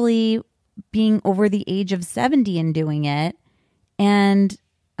especially being over the age of 70 and doing it. And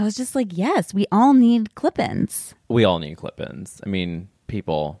I was just like, yes, we all need clip-ins. We all need clip-ins. I mean,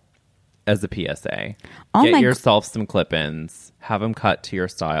 people, as a PSA, get yourself some clip-ins, have them cut to your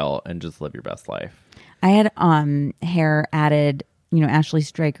style, and just live your best life. I had hair added. You know, Ashley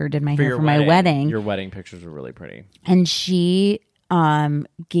Stryker did my hair for my wedding. Your wedding pictures were really pretty. And she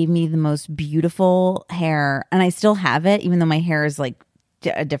gave me the most beautiful hair. And I still have it, even though my hair is like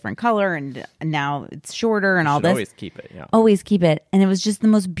a different color. And now it's shorter and all this. Always keep it, yeah. Always keep it. And it was just the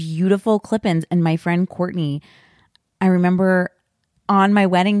most beautiful clip-ins. And my friend Courtney, I remember on my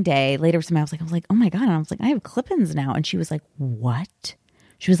wedding day, later I was like, oh my God. And I was like, I have clip-ins now. And she was like, what?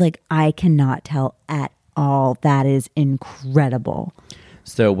 She was like, I cannot tell at all. That is incredible.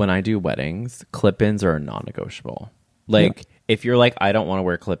 So when I do weddings, clip-ins are non-negotiable. Like if you're like, I don't want to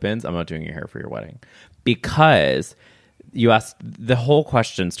wear clip-ins, I'm not doing your hair for your wedding. Because you asked, the whole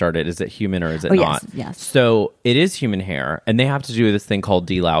question started, is it human or is it not? Yes. So it is human hair, and they have to do this thing called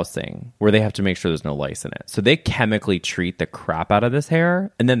delousing, where they have to make sure there's no lice in it. So they chemically treat the crap out of this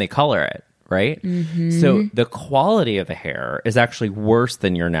hair, and then they color it, right? Mm-hmm. So the quality of the hair is actually worse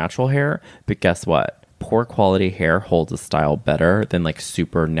than your natural hair, but guess what? Poor quality hair holds a style better than like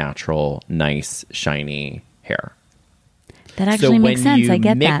super natural, nice, shiny hair. That actually makes sense. I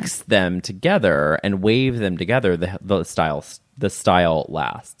get that. So when you mix them together and wave them together, the style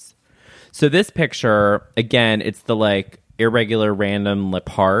lasts. So this picture, again, it's the like irregular random lip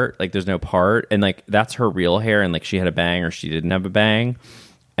part. Like there's no part. And like that's her real hair. And like she had a bang or she didn't have a bang.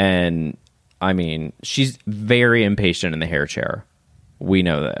 And I mean, she's very impatient in the hair chair. We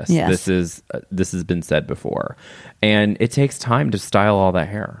know this. Yes. This has been said before. And it takes time to style all that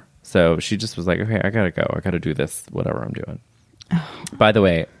hair. So she just was like, okay, I gotta go. I gotta do this, whatever I'm doing. By the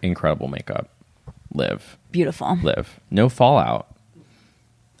way, incredible makeup. Live. Beautiful. Live. No fallout.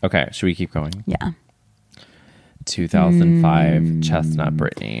 Okay, should we keep going? Yeah. 2005 Chestnut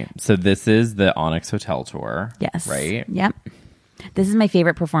Britney. So this is the Onyx Hotel tour. Yes. Right? Yep. This is my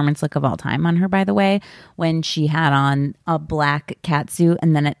favorite performance look of all time on her, by the way, when she had on a black catsuit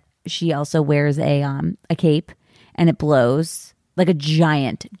and then she also wears a cape and it blows like a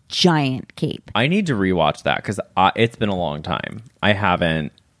giant cape. I need to rewatch that because it's been a long time. I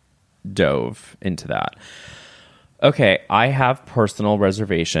haven't dove into that. Okay, I have personal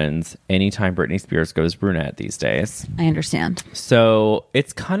reservations anytime Britney Spears goes brunette these days. I understand. So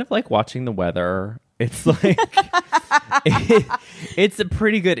it's kind of like watching the weather. It's like it's a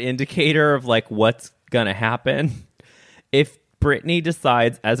pretty good indicator of like what's gonna happen. If Britney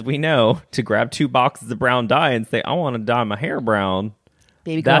decides, as we know, to grab 2 boxes of brown dye and say, I want to dye my hair brown,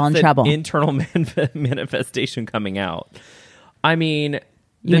 Baby girl in That's trouble. an internal manifestation coming out. I mean,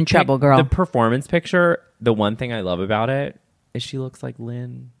 You in trouble, girl. The performance picture, the one thing I love about it is she looks like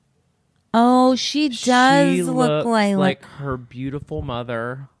Lynn. Oh, she does look like her beautiful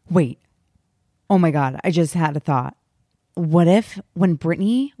mother. Wait. Oh my God. I just had a thought. What if when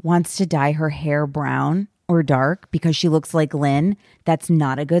Britney wants to dye her hair brown or dark because she looks like Lynn, that's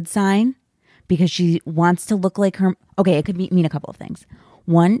not a good sign? Because she wants to look like her. Okay, it could mean a couple of things.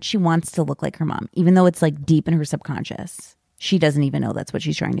 One, she wants to look like her mom, even though it's like deep in her subconscious. She doesn't even know that's what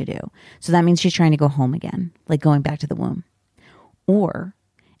she's trying to do. So that means she's trying to go home again, like going back to the womb. Or,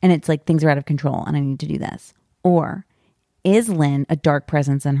 and it's like things are out of control and I need to do this. Or is Lynn a dark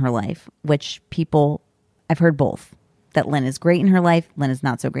presence in her life? Which people, I've heard both. That Lynn is great in her life, Lynn is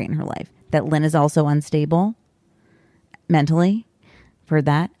not so great in her life. That Lynn is also unstable mentally. I've heard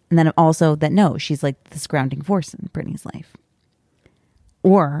that. And then also that no, she's like this grounding force in Britney's life.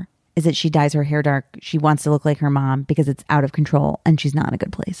 Or is it she dyes her hair dark, she wants to look like her mom because it's out of control and she's not in a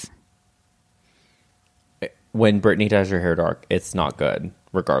good place? When Britney dyes her hair dark, it's not good,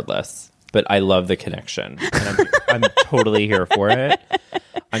 regardless. But I love the connection. And I'm totally here for it.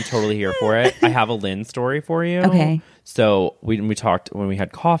 I'm totally here for it. I have a Lynn story for you. Okay. So we talked when we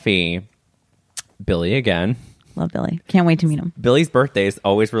had coffee. Billy again. Love Billy. Can't wait to meet him. Billy's birthdays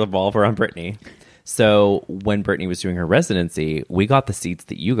always revolve around Britney. So when Britney was doing her residency, we got the seats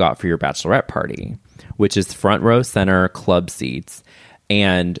that you got for your bachelorette party, which is front row center club seats.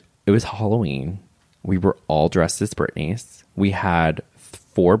 And it was Halloween. We were all dressed as Britneys. We had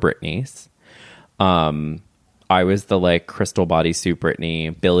 4 Britneys. I was the like crystal bodysuit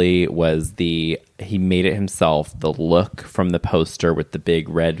Britney. Billy was he made it himself, the look from the poster with the big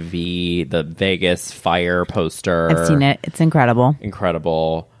red V, the Vegas fire poster. I've seen it. It's incredible.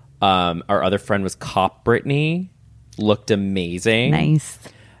 Incredible. Our other friend was Cop Britney. Looked amazing. Nice.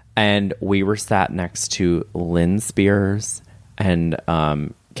 And we were sat next to Lynn Spears and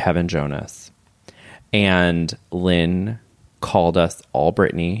Kevin Jonas. And Lynn called us all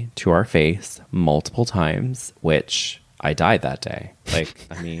Britney to our face multiple times, which I died that day. Like,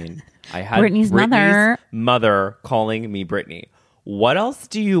 I mean, I had Britney's mother calling me Britney. What else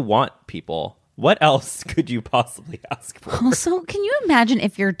do you want, people? What else could you possibly ask for? Also, can you imagine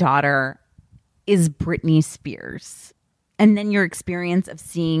if your daughter is Britney Spears and then your experience of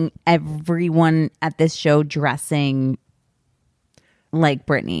seeing everyone at this show dressing like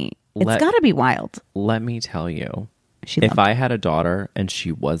Britney? It's got to be wild. Let me tell you. If I had a daughter and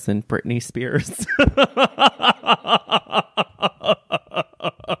she wasn't Britney Spears,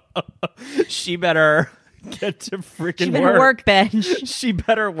 she better get to freaking she better work, bitch. She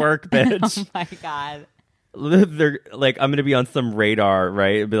better work, bitch. Oh my God. They're like, I'm gonna be on some radar,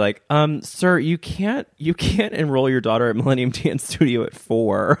 right? It'd be like, sir, you can't enroll your daughter at Millennium Dance Studio at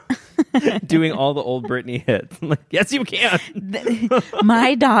 4 doing all the old Britney hits. I'm like, yes, you can.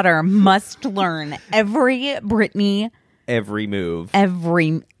 My daughter must learn every Britney, every move,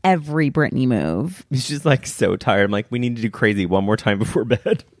 every Britney move. She's like so tired. I'm like, we need to do Crazy one more time before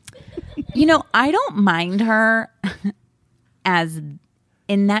bed. You know, I don't mind her as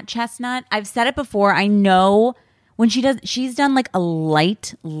in that chestnut. I've said it before. I know when she's done like a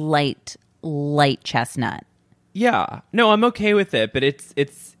light chestnut. Yeah. No, I'm okay with it, but it's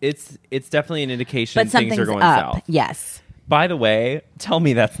definitely an indication things are going south. Yes. By the way, tell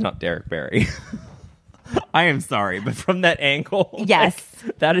me that's not Derek Barry. I am sorry, but from that angle, yes,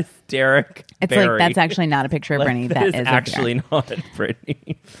 like, that is Derek It's Barry. like that's actually not a picture of Britney. That is actually not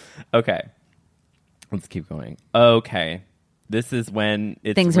Britney. Okay. Let's keep going. Okay. This is when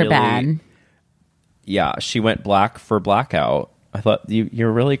things are bad. Yeah, she went black for Blackout. I thought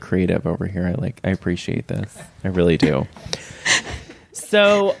you're really creative over here. I appreciate this. I really do.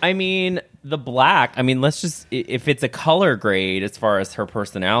 So, I mean, the black, let's just, if it's a color grade as far as her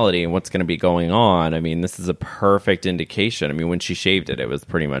personality and what's going to be going on, this is a perfect indication. When she shaved it, it was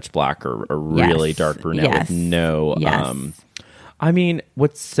pretty much black or really dark brunette with no,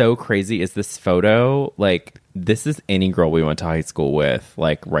 what's so crazy is this photo, like, this is any girl we went to high school with,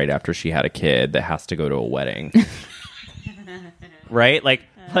 like, right after she had a kid that has to go to a wedding. Right? Like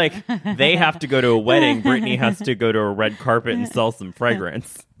they have to go to a wedding. Britney has to go to a red carpet and sell some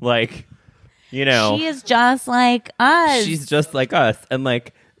fragrance. Like, she is just like us. She's just like us. And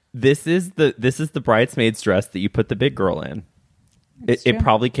like, this is the bridesmaid's dress that you put the big girl in. It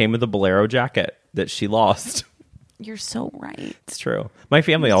probably came with a bolero jacket that she lost. You're so right. It's true. My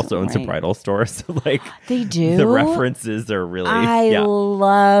family also owns a bridal store, so like they do. The references are really. I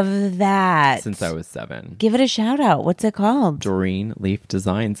love that. Since I was 7, give it a shout out. What's it called? Doreen Leaf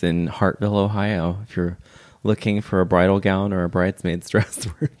Designs in Hartville, Ohio. If you're looking for a bridal gown or a bridesmaid's dress,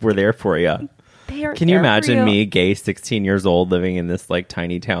 we're there for you. Can you there imagine me, gay, 16 years old, living in this like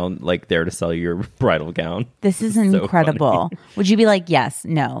tiny town, like there to sell you your bridal gown? This is incredible. So would you be like, yes,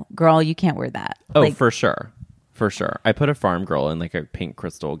 no, girl, you can't wear that? Oh, like, for sure. For sure. I put a farm girl in like a pink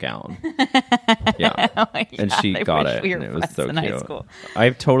crystal gown. Yeah. Oh my and God, she I got wish it. we were And it was so friends in high cute. school. I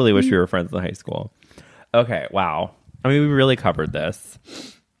totally wish we were friends in high school. Okay. Wow. I mean, we really covered this.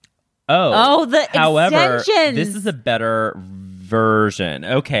 Oh, the however, extensions. this is a better version.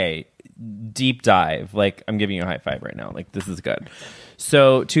 Okay. Deep dive. Like, I'm giving you a high five right now. Like, this is good.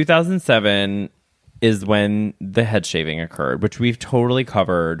 So 2007 is when the head shaving occurred, which we've totally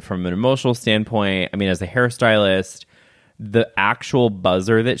covered from an emotional standpoint. I mean, as a hairstylist, the actual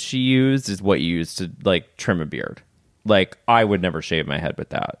buzzer that she used is what you use to like trim a beard. Like, I would never shave my head with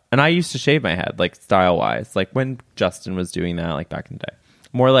that. And I used to shave my head, like, style-wise. Like, when Justin was doing that, like, back in the day.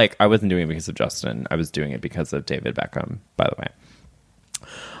 More like, I wasn't doing it because of Justin. I was doing it because of David Beckham, by the way.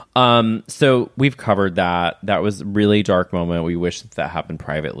 So we've covered that. That was a really dark moment. We wish that happened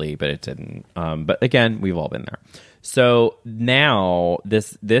privately, but it didn't. But again, we've all been there. So now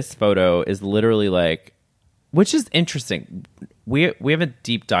this photo is literally like, which is interesting. We haven't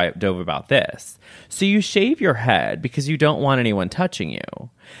deep dove about this. So you shave your head because you don't want anyone touching you.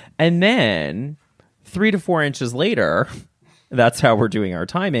 And then 3 to 4 inches later, that's how we're doing our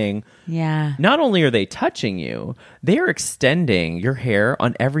timing. Yeah. Not only are they touching you, they're extending your hair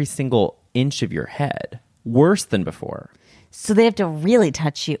on every single inch of your head. Worse than before. So they have to really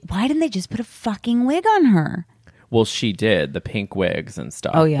touch you. Why didn't they just put a fucking wig on her? Well, she did, the pink wigs and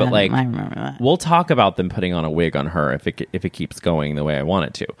stuff. Oh, yeah. But like, I remember that. We'll talk about them putting on a wig on her if it keeps going the way I want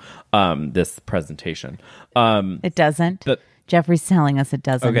it to. This presentation. It doesn't? But Jeffrey's telling us it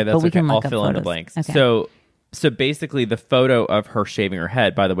doesn't. Okay, that's but we okay. can look I'll up fill in the photos. blanks. Okay. So basically, the photo of her shaving her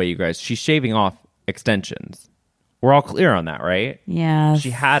head, by the way, you guys, she's shaving off extensions. We're all clear on that, right? Yeah. She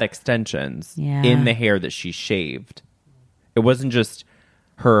had extensions Yeah. in the hair that she shaved. It wasn't just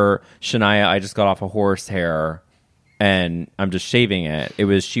her, Shania, I just got off a horse hair and I'm just shaving it.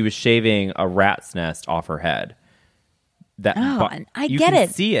 She was shaving a rat's nest off her head. And I you get can it.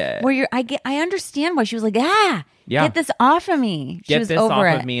 see it. I understand why she was like, Yeah. get this off of me. She Get was this over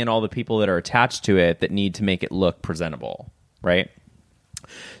off it. of me and all the people that are attached to it that need to make it look presentable, right?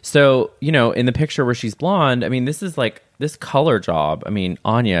 So, in the picture where she's blonde, I mean, this is like this color job. I mean,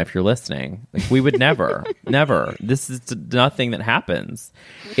 Anya, if you're listening, like we would never, never. This is nothing that happens.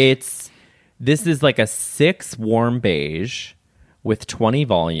 This is like a 6 warm beige with 20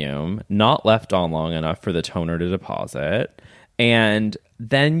 volume, not left on long enough for the toner to deposit. And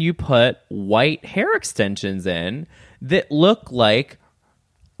then you put white hair extensions in that look like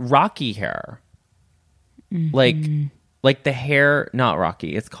Rocky hair. Mm-hmm. Like the hair, not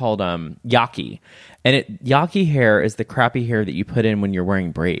Rocky, it's called Yaki. And Yaki hair is the crappy hair that you put in when you're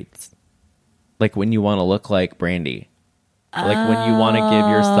wearing braids. Like when you want to look like Brandy. Like when you want to give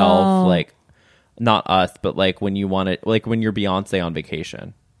yourself like, not us, but like when you want it, like when you're Beyonce on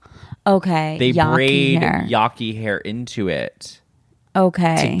vacation. Okay. They Yaki braid hair. Yaki hair into it.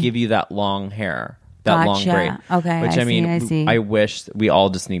 Okay. To give you that long hair. That long braid. Okay. Which I see. I wish we all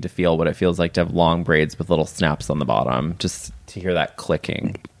just need to feel what it feels like to have long braids with little snaps on the bottom. Just to hear that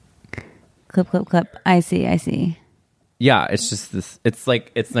clicking. Clip, clip, clip. I see. Yeah, it's just this. It's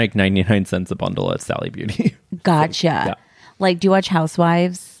like 99 cents a bundle at Sally Beauty. Gotcha. Yeah. Like, do you watch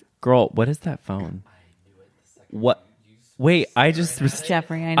Housewives? Girl, what is that phone? What? Wait, I just was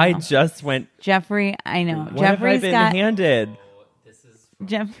Jeffrey, I know. I just went. Jeffrey, I know. What Jeffrey's have I been handed?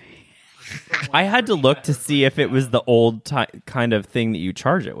 Jeffrey. I had to look to see if it was the old kind of thing that you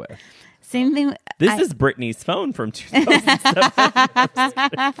charge it with. Same thing. This is Britney's phone from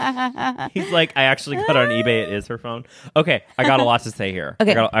 2007. He's like, I actually got on eBay. It is her phone. Okay, I got a lot to say here.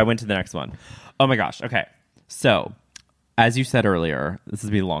 Okay. I went to the next one. Oh my gosh. Okay. So, as you said earlier, this is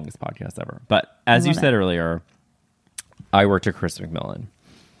the longest podcast ever. But as you said earlier, I worked at Chris McMillan.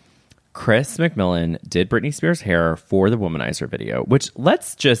 Chris McMillan did Britney Spears' hair for the Womanizer video, which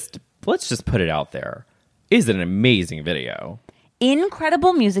let's just put it out there, is an amazing video.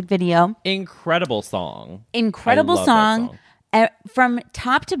 Incredible music video. Incredible song. Incredible I love song. that song. From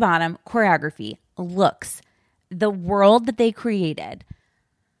top to bottom, choreography, looks, the world that they created,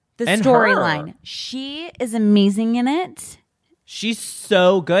 the And storyline. her. She is amazing in it. She's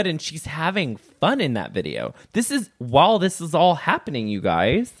so good and she's having fun in that video. While this is all happening, you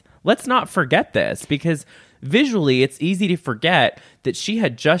guys, let's not forget this, because visually it's easy to forget that she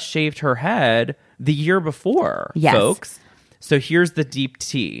had just shaved her head the year before, Yes. folks. So here's the deep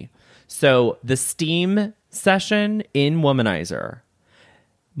tea. So the steam session in Womanizer,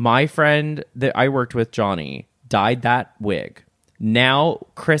 My friend that I worked with, Johnny, dyed that wig. Now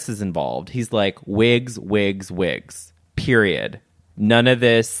Chris is involved. He's like, wigs, period. None of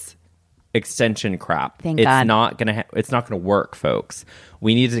this extension crap. Thank God. It's not gonna work, folks.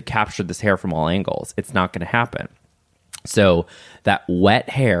 We need to capture this hair from all angles. It's not gonna happen. So that wet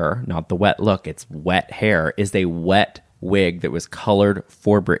hair, not the wet look, it's wet hair, is a wet wig that was colored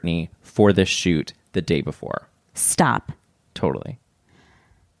for Britney for this shoot the day before. Stop. Totally.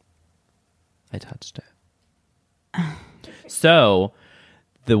 I touched it. So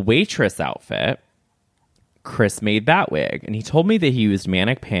the waitress outfit, Chris made that wig, and he told me that he used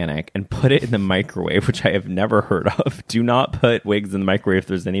Manic Panic and put it in the microwave, which I have never heard of. Do not put wigs in the microwave if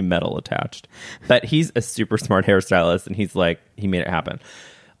there's any metal attached. But he's a super smart hairstylist, and he's like, he made it happen.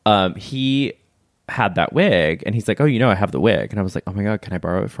 He had that wig, and he's like, oh, I have the wig. And I was like, oh my God, can I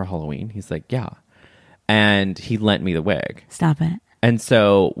borrow it for Halloween? He's like, yeah. And he lent me the wig. Stop it. And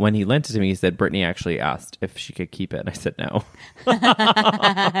so when he lent it to me, he said, Britney actually asked if she could keep it. And I said, no.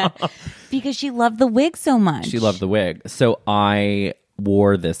 Because she loved the wig so much. She loved the wig. So I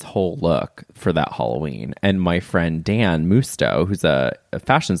wore this whole look for that Halloween. And my friend Dan Musto, who's a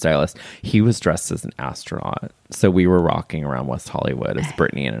fashion stylist, he was dressed as an astronaut. So we were rocking around West Hollywood as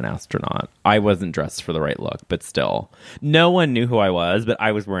Britney and an astronaut. I wasn't dressed for the right look, but still. No one knew who I was, but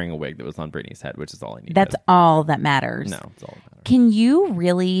I was wearing a wig that was on Britney's head, which is all I needed. That's all that matters. No, it's all that matters. Can you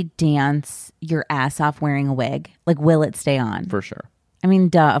really dance your ass off wearing a wig? Like, will it stay on? For sure. I mean,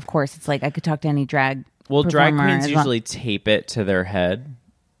 duh, of course. It's like I could talk to any drag Well, drag performer queens as long- usually tape it to their head.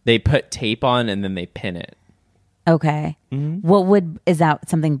 They put tape on and then they pin it. Okay. Mm-hmm. Is that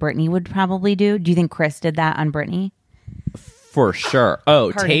something Britney would probably do? Do you think Chris did that on Britney? For sure.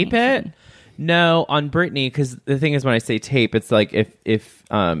 Oh, Pardon tape me. it? No, on Britney, because the thing is, when I say tape, it's like if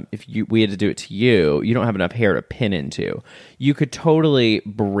we had to do it to you, you don't have enough hair to pin into. You could totally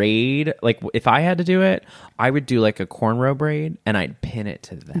braid. Like if I had to do it, I would do like a cornrow braid and I'd pin it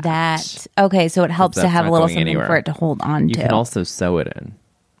to that. Okay, so it helps to That's have a not little going something anywhere. for it to hold on You to. can also sew it in.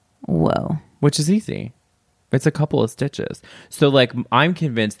 Whoa. Which is easy. It's a couple of stitches. So like I'm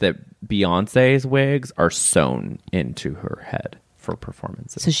convinced that Beyonce's wigs are sewn into her head for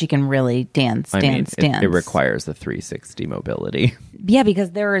performances. So she can really dance. It requires a 360 mobility. Yeah,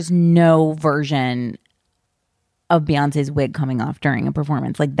 because there is no version of Beyonce's wig coming off during a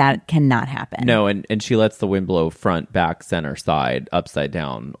performance. Like that cannot happen. No, and she lets the wind blow front, back, center, side, upside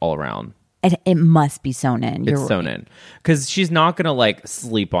down, all around. It must be sewn in. It's sewn in. Because she's not going to like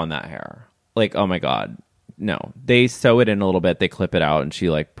sleep on that hair. Like, oh my God. No. They sew it in a little bit. They clip it out and she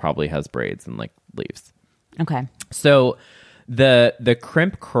like probably has braids and like leaves. Okay. So the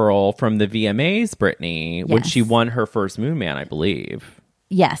crimp curl from the VMAs, Britney, when she won her first Moon Man, I believe.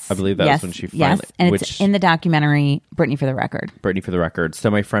 Yes. I believe that was when she finally... Yes, and it's in the documentary Britney for the Record. Britney for the Record.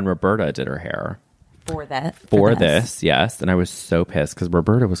 So my friend Roberta did her hair. For that. For this, yes. And I was so pissed because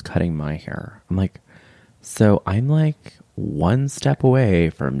Roberta was cutting my hair. I'm like, so I'm like one step away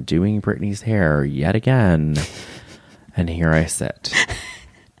from doing Britney's hair yet again. And here I sit,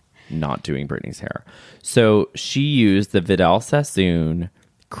 not doing Britney's hair. So she used the Vidal Sassoon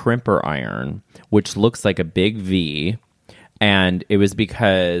crimper iron, which looks like a big V. And it was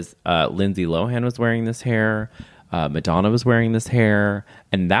because Lindsay Lohan was wearing this hair. Madonna was wearing this hair,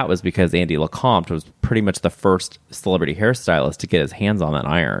 and that was because Andy LeCompte was pretty much the first celebrity hairstylist to get his hands on that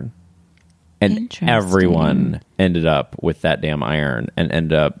iron. And everyone ended up with that damn iron and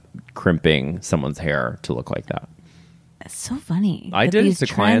ended up crimping someone's hair to look like that. It's so funny. I did it to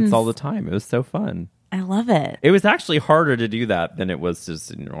clients all the time. It was so fun. I love it. It was actually harder to do that than it was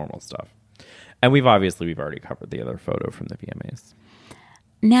just normal stuff. And we've already covered the other photo from the VMAs.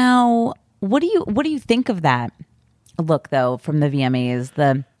 Now, what do you think of that look though from the VMAs?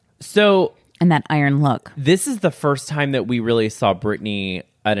 And that iron look. This is the first time that we really saw Britney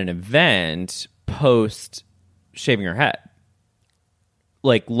at an event post shaving her head.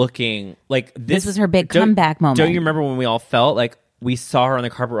 Like looking like this was her big comeback moment. Don't you remember when we all felt like we saw her on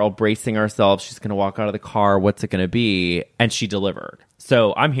the carpet, we're all bracing ourselves. She's going to walk out of the car. What's it going to be? And she delivered.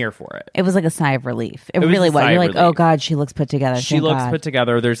 So I'm here for it. It was like a sigh of relief. It really was. You're like, oh God, she looks put together. She looks put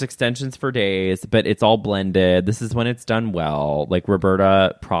together. There's extensions for days, but it's all blended. This is when it's done well. Like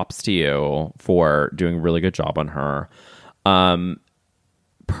Roberta, props to you for doing a really good job on her.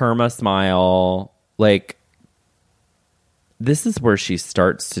 Perma smile. Like this is where she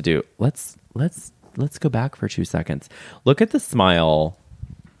starts to do. Let's go back for 2 seconds. Look at the smile.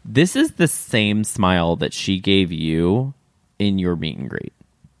 This is the same smile that she gave you in your meet and greet.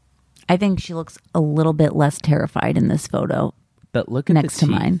 I think she looks a little bit less terrified in this photo. But look at next the to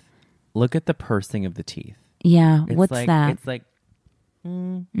teeth. mine. Look at the pursing of the teeth. Yeah, It's what's like, that? It's like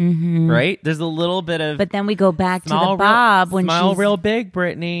Right? There's a little bit of... But then we go back to the bob when smile she's... real big,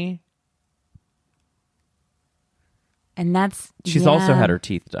 Britney. And that's... She's also had her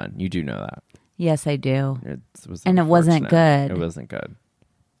teeth done. You do know that. Yes, I do. It wasn't good. It wasn't good.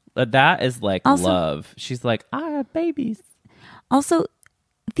 But that is like also, love. She's like, I have babies. Also,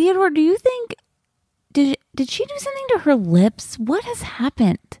 Theodore, do you think... Did she do something to her lips? What has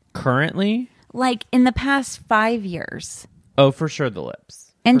happened? Currently? Like in the past 5 years. Oh, for sure the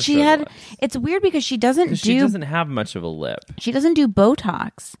lips. And she had... It's weird because she doesn't have much of a lip. She doesn't do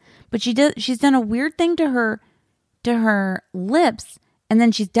Botox. But she's done a weird thing to her lips. And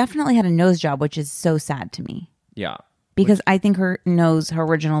then she's definitely had a nose job, which is so sad to me. Yeah. Because I think her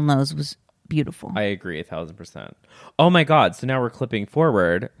original nose was beautiful. I agree 1,000%. Oh my God. So now we're clipping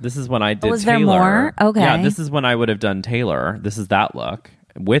forward. This is when I did Taylor. Was there more? Okay. Yeah, this is when I would have done Taylor. This is that look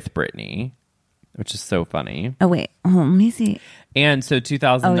with Britney, which is so funny. Oh, wait. Oh, let me see. And so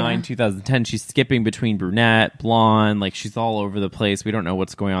 2009, 2010, she's skipping between brunette, blonde. Like she's all over the place. We don't know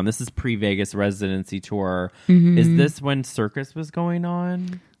what's going on. This is pre-Vegas residency tour. Mm-hmm. Is this when Circus was going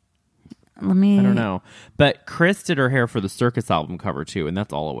on? I don't know. But Chris did her hair for the Circus album cover too, and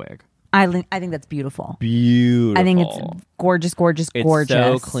that's all a wig. I think that's beautiful. Beautiful. I think it's gorgeous, gorgeous, gorgeous.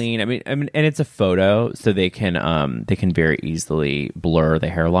 It's so clean. I mean, and it's a photo, so they can very easily blur the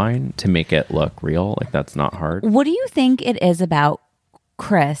hairline to make it look real. Like that's not hard. What do you think it is about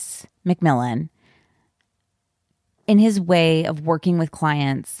Chris McMillan in his way of working with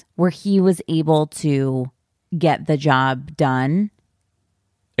clients where he was able to get the job done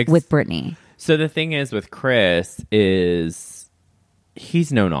with Britney? So the thing is with Chris is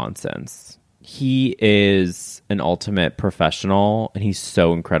he's no nonsense. He is an ultimate professional and he's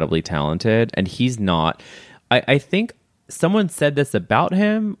so incredibly talented. And he's not... I think someone said this about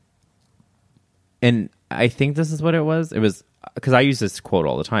him, and I think this is what it was. It was... Because I use this quote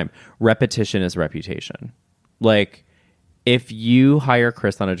all the time. Repetition is reputation. Like, if you hire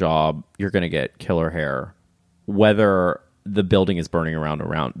Chris on a job, you're going to get killer hair, whether the building is burning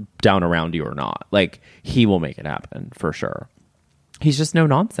down around you or not. Like, he will make it happen for sure. He's just no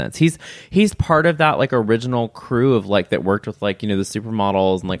nonsense. He's part of that like original crew of like that worked with like, you know, the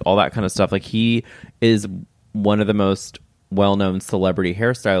supermodels and like all that kind of stuff. Like he is one of the most well-known celebrity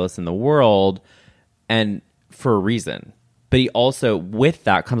hairstylists in the world, and for a reason. But he also, with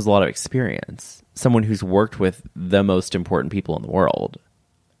that comes a lot of experience. Someone who's worked with the most important people in the world.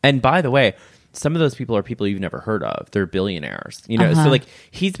 And by the way, some of those people are people you've never heard of. They're billionaires, you know? So like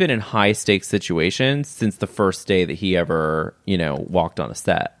he's been in high stakes situations since the first day that he ever, you know, walked on a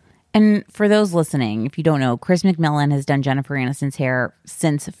set. And for those listening, if you don't know, Chris McMillan has done Jennifer Aniston's hair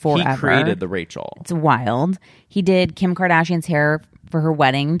since forever. He created the Rachel. It's wild. He did Kim Kardashian's hair for her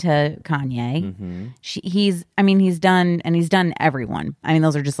wedding to Kanye. Mm-hmm. He's done everyone. I mean,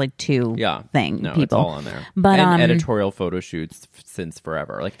 those are just like two people. It's all on there. But and editorial photo shoots since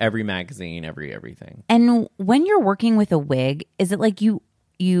forever, like every magazine, everything. And when you're working with a wig, is it like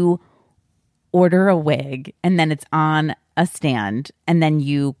you order a wig and then it's on a stand and then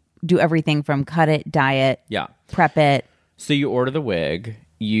you do everything from cut it, dye it, prep it? So you order the wig.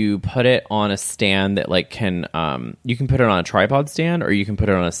 You put it on a stand that like can you can put it on a tripod stand or you can put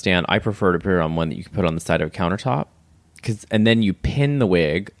it on a stand. I prefer to put it on one that you can put on the side of a countertop, and then you pin the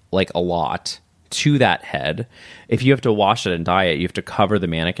wig like a lot to that head. If you have to wash it and dye it, you have to cover the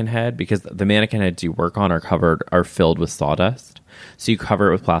mannequin head, because the mannequin heads you work on are filled with sawdust. So you cover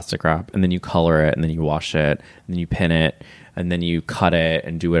it with plastic wrap and then you color it and then you wash it and then you pin it and then you cut it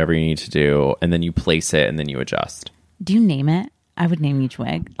and do whatever you need to do and then you place it and then you adjust. Do you name it? I would name each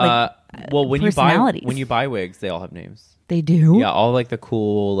wig. Well, when you buy wigs, they all have names. They do? Yeah, all like the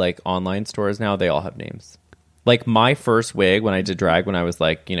cool like online stores now, they all have names. Like my first wig when I did drag when I was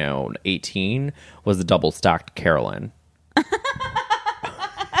like, 18 was a double stacked Carolyn.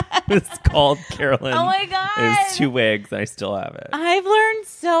 It's called Carolyn. Oh my God. It's 2 wigs and I still have it. I've learned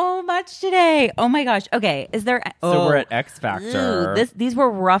so much today. Oh my gosh. Okay. Is there... So we're at X Factor. These were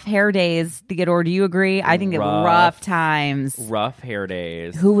rough hair days, Theodore. Do you agree? I think it was rough times. Rough hair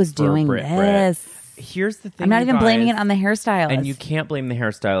days. Who was doing this? Here's the thing. I'm not even blaming it on the hairstylist. And you can't blame the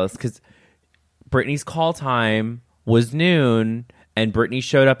hairstylist because Britney's call time was noon and Britney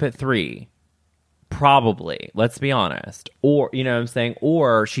showed up at 3. Probably, let's be honest. Or, you know what I'm saying?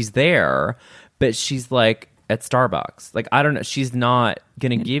 Or she's there, but she's like at Starbucks. Like, I don't know. She's not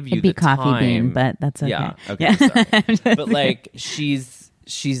going to give you It'd be the coffee time. bean, but that's okay. Yeah. Okay. Yeah. Sorry. But like, she's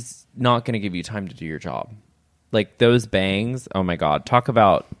not going to give you time to do your job. Like those bangs. Oh my God. Talk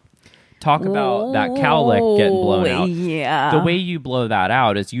about that cowlick getting blown out. Yeah. The way you blow that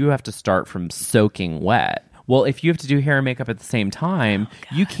out is you have to start from soaking wet. Well, if you have to do hair and makeup at the same time,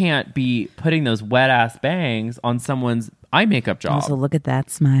 you can't be putting those wet ass bangs on someone's eye makeup job. Also, look at that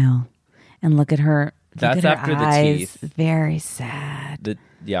smile, and look at her. That's look at her after eyes. the teeth. Very sad.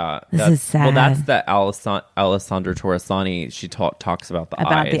 This is sad. Well, that's the Alessandra Torresani. She talks about the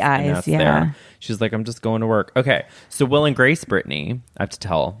eyes. The eyes, yeah. There. She's like, I'm just going to work. Okay, so Will and Grace Britney. I have to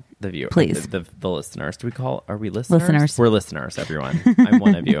tell the viewer, please, the listeners. Are we listeners? Listeners. We're listeners. Everyone. I'm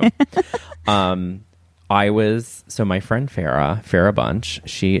one of you. My friend Farrah Bunch,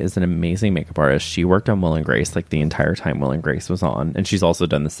 she is an amazing makeup artist. She worked on Will and Grace like the entire time Will and Grace was on. And she's also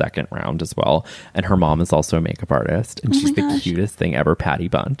done the second round as well. And her mom is also a makeup artist. And she's the cutest thing ever, Patty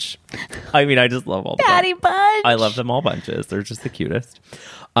Bunch. I mean, I just love all the Patty Bunch. I love them all bunches. They're just the cutest.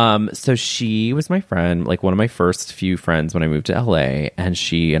 So she was my friend, like one of my first few friends when I moved to LA, and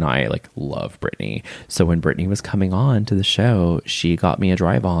she and I like love Britney. So when Britney was coming on to the show, she got me a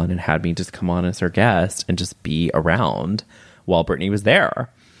drive on and had me just come on as her guest and just be around while Britney was there.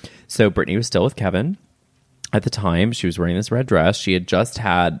 So Britney was still with Kevin at the time. She was wearing this red dress. She had just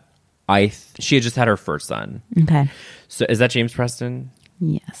had her first son. Okay. So is that James Preston?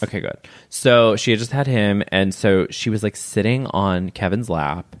 Yes. Okay, good. So she had just had him, and so she was like sitting on Kevin's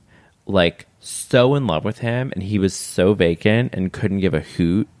lap, like so in love with him, and he was so vacant and couldn't give a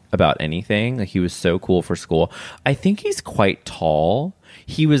hoot about anything. Like he was so cool for school. I think he's quite tall.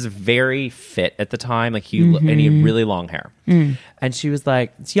 He was very fit at the time, like and he had really long hair. And she was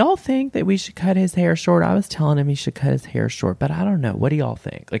like, "Do y'all think that we should cut his hair short?" I was telling him he should cut his hair short, but I don't know. What do y'all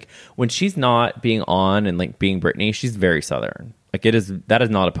think? Like when she's not being on and like being Britney, she's very Southern. Like that is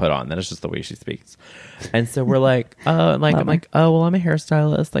not a put on. That is just the way she speaks. And so we're like, I'm like, oh, well, I'm a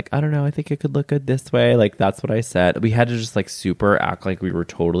hairstylist. Like, I don't know. I think it could look good this way. Like, that's what I said. We had to just like super act like we were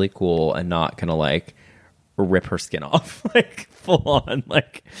totally cool and not gonna like rip her skin off. Like full on.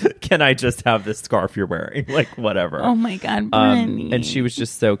 Like, can I just have this scarf you're wearing? Like, whatever. Oh my God, Britney. And she was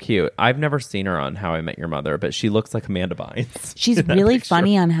just so cute. I've never seen her on How I Met Your Mother, but she looks like Amanda Bynes. She's really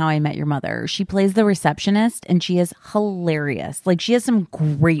funny on How I Met Your Mother. She plays the receptionist and she is hilarious. Like she has some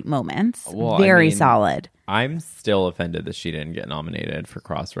great moments. Well, Very solid. I'm still offended that she didn't get nominated for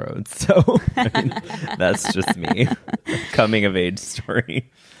Crossroads. So I mean, that's just me. Coming of age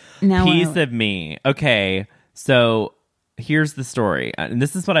story. Piece of me. Okay, so here's the story. And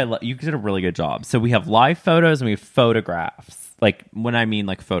this is what I love. You did a really good job. So we have live photos and we have photographs. Like when I mean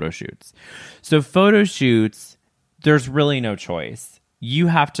like photo shoots. So photo shoots, there's really no choice. You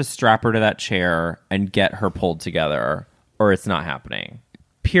have to strap her to that chair and get her pulled together or it's not happening.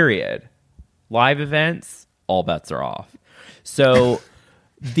 Period. Live events, all bets are off. So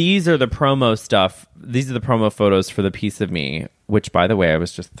these are the promo stuff. These are the promo photos for the Piece of Me, which, by the way, I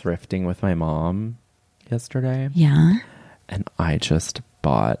was just thrifting with my mom yesterday. Yeah. And I just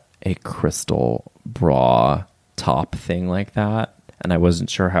bought a crystal bra top thing like that. And I wasn't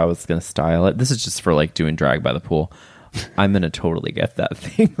sure how I was going to style it. This is just for like doing drag by the pool. I'm going to totally get that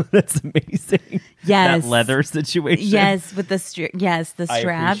thing. That's amazing. Yes. That leather situation. Yes, with the the straps. I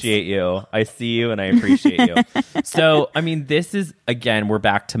appreciate you. I see you and I appreciate you. So, I mean, this is, again, we're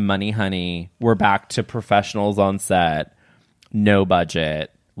back to Money Honey. We're back to professionals on set. No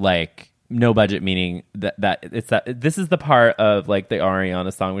budget. Like, no budget meaning that this is the part of like the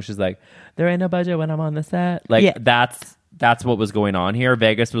Ariana song, which is like, there ain't no budget when I'm on the set. Like, yeah. That's what was going on here.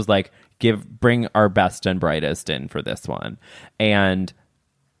 Vegas was like, bring our best and brightest in for this one. And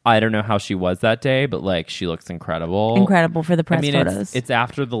I don't know how she was that day, but like she looks incredible. Incredible for the press photos. It's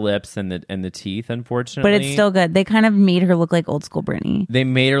after the lips and the teeth, unfortunately. But it's still good. They kind of made her look like old school Britney. They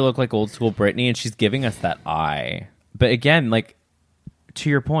made her look like old school Britney, and she's giving us that eye. But again, like to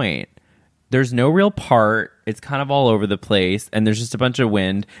your point, there's no real part. It's kind of all over the place, and there's just a bunch of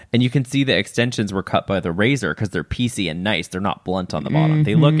wind. And you can see the extensions were cut by the razor because they're piecey and nice. They're not blunt on the bottom. Mm-hmm.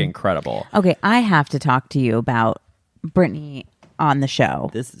 They look incredible. Okay, I have to talk to you about Britney on the show.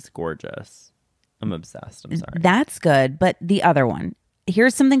 This is gorgeous. I'm obsessed. I'm sorry. That's good, but the other one.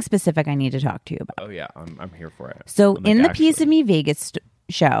 Here's something specific I need to talk to you about. Oh yeah, I'm here for it. So in the Piece of Me Vegas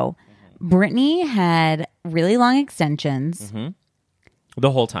show, Britney had really long extensions. Mm-hmm.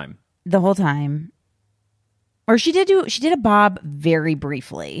 The whole time. Or she did a bob very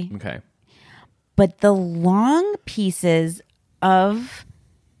briefly. Okay. But the long pieces of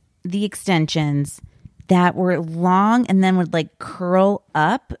the extensions that were long and then would like curl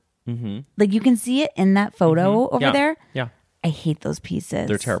up. Mm-hmm. Like you can see it in that photo over there. Yeah. I hate those pieces.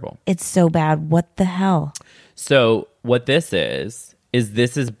 They're terrible. It's so bad. What the hell? So what this is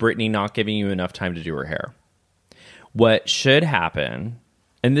Britney not giving you enough time to do her hair. What should happen...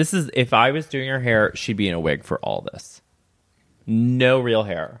 And this is, if I was doing her hair, she'd be in a wig for all this. No real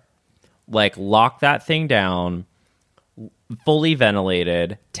hair. Like, lock that thing down, fully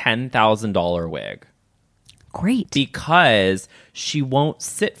ventilated, $10,000 wig. Great. Because she won't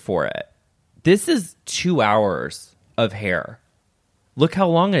sit for it. This is 2 hours of hair. Look how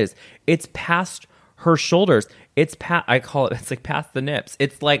long it is. It's past her shoulders. It's past, I call it, it's like past the nips.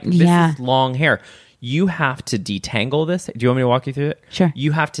 It's like, this is long hair. You have to detangle this. Do you want me to walk you through it? Sure.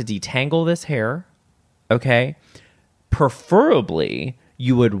 You have to detangle this hair. Okay. Preferably,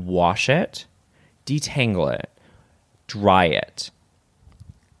 you would wash it, detangle it, dry it,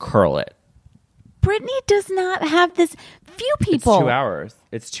 curl it. Brittany does not have this. Few people. It's 2 hours.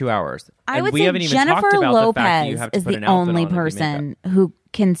 It's 2 hours. I would say Jennifer Lopez is the only person who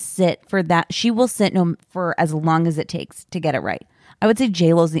can sit for that. She will sit for as long as it takes to get it right. I would say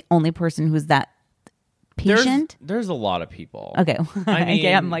J-Lo is the only person who's that patient. There's a lot of people. Okay. I mean,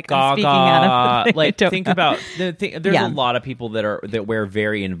 I'm like, Gaga, I'm speaking out of like, think about there's a lot of people that wear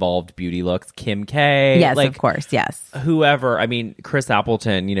very involved beauty looks. Kim K. Yes, like, of course. Yes. Whoever. I mean, Chris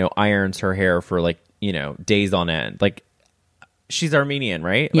Appleton, irons her hair for like, days on end. Like, she's Armenian,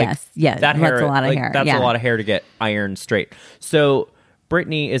 right? Yes. Like, yes. That hair, that's a lot of hair. That's a lot of hair to get ironed straight. So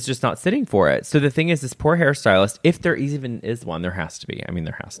Britney is just not sitting for it. So the thing is, this poor hairstylist, if there even is one, there has to be. I mean,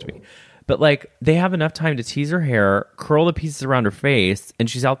 there has to be. But like, they have enough time to tease her hair, curl the pieces around her face, and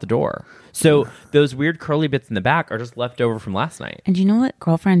she's out the door. So those weird curly bits in the back are just left over from last night. And you know what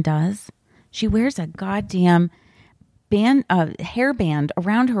girlfriend does? She wears a goddamn hairband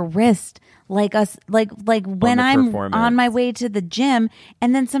around her wrist, like when I'm on my way to the gym.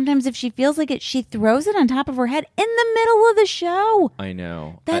 And then sometimes if she feels like it, she throws it on top of her head in the middle of the show. I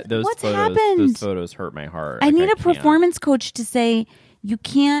know. What's happened? Those photos hurt my heart. I need a performance coach to say you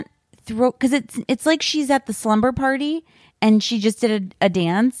can't throw, because it's like she's at the slumber party and she just did a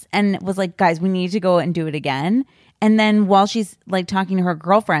dance and was like, guys, we need to go and do it again. And then while she's like talking to her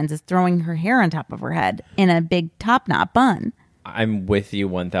girlfriends, is throwing her hair on top of her head in a big top knot bun. I'm with you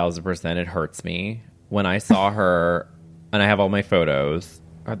 1000%. It hurts me. When I saw her, and I have all my photos,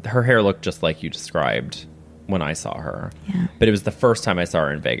 her hair looked just like you described when I saw her. Yeah. But it was the first time I saw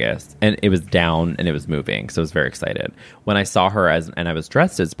her in Vegas, and it was down and it was moving, so I was very excited. When I saw her and I was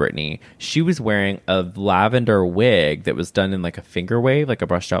dressed as Britney, she was wearing a lavender wig that was done in like a finger wave, like a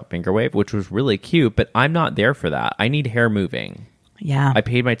brushed out finger wave, which was really cute, but I'm not there for that. I need hair moving. Yeah. I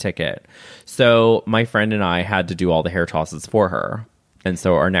paid my ticket. So my friend and I had to do all the hair tosses for her. And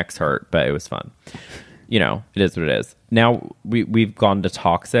so our necks hurt, but it was fun. It is what it is. Now we've gone to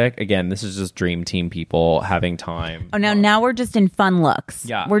toxic. Again, this is just dream team people having time. Oh, now we're just in fun looks.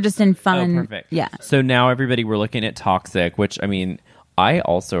 Yeah. We're just in fun. Oh, perfect. Yeah. So now everybody, we're looking at toxic, which, I mean, I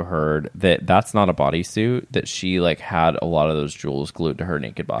also heard that that's not a bodysuit, that she like had a lot of those jewels glued to her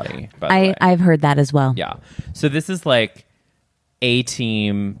naked body. By the way. I've heard that as well. Yeah. So this is like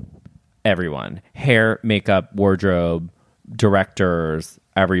A-team, everyone. Hair, makeup, wardrobe, directors,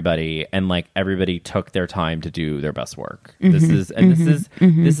 everybody, and like everybody took their time to do their best work. This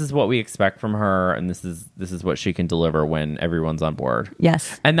is what we expect from her, and this is what she can deliver when everyone's on board.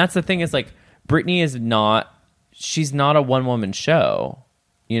 Yes. And that's the thing, is like, Britney she's not a one-woman show.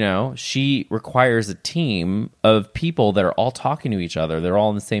 She requires a team of people that are all talking to each other. They're all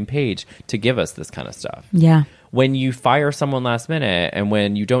on the same page to give us this kind of stuff. Yeah. When you fire someone last minute, and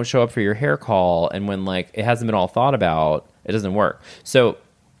when you don't show up for your hair call, and when like it hasn't been all thought about, it doesn't work. So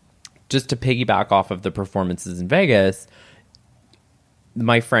just to piggyback off of the performances in Vegas,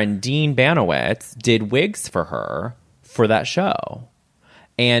 my friend Dean Banowitz did wigs for her for that show.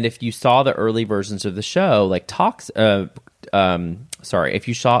 And if you saw the early versions of the show, like if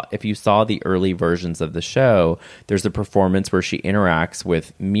you saw the early versions of the show, there's a performance where she interacts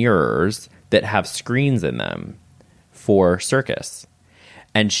with mirrors that have screens in them for circus.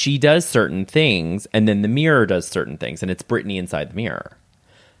 And she does certain things, and then the mirror does certain things, and it's Britney inside the mirror.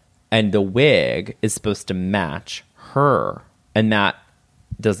 And the wig is supposed to match her, and that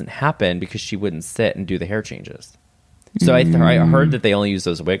doesn't happen because she wouldn't sit and do the hair changes. So I heard that they only use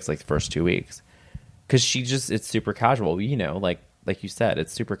those wigs like the first 2 weeks because it's super casual. Like you said,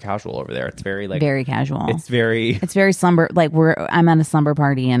 it's super casual over there. It's very very casual. It's very slumber. Like I'm at a slumber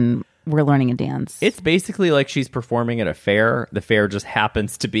party and we're learning a dance. It's basically like she's performing at a fair. The fair just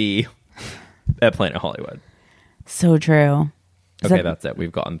happens to be at Planet Hollywood. So true. Okay, that's it.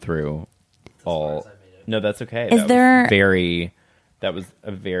 We've gotten through all. No, that's okay. That was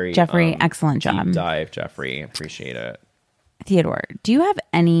a very Jeffrey, excellent job. Deep dive, Jeffrey. Appreciate it. Theodore, do you have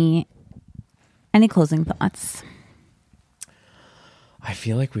any closing thoughts? I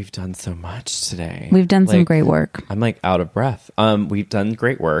feel like we've done so much today. We've done some great work. I'm like out of breath. We've done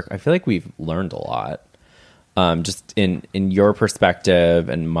great work. I feel like we've learned a lot. just in your perspective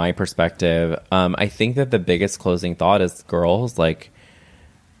and my perspective, I think that the biggest closing thought is, girls, like,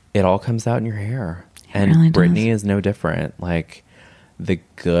 it all comes out in your hair. And really Britney does. is no different. Like, the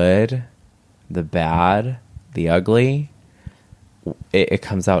good, the bad, the ugly, it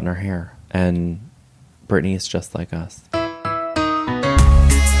comes out in her hair. And Britney is just like us.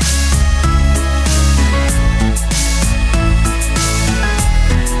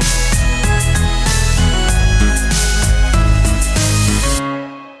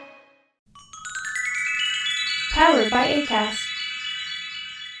 Powered by Acast.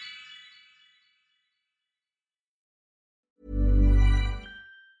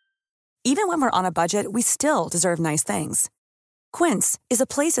 Even when we're on a budget, we still deserve nice things. Quince is a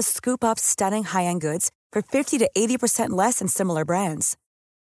place to scoop up stunning high-end goods for 50 to 80% less than similar brands.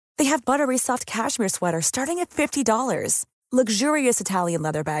 They have buttery soft cashmere sweaters starting at $50, luxurious Italian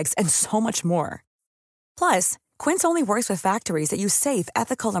leather bags, and so much more. Plus, Quince only works with factories that use safe,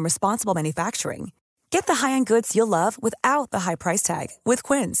 ethical, and responsible manufacturing. Get the high-end goods you'll love without the high price tag with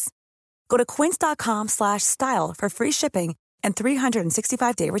Quince. Go to quince.com/style for free shipping and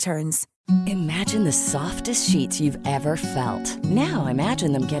 365-day returns. Imagine the softest sheets you've ever felt. Now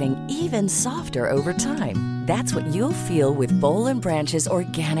imagine them getting even softer over time. That's what you'll feel with Boll & Branch's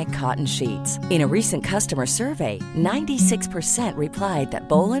organic cotton sheets. In a recent customer survey, 96% replied that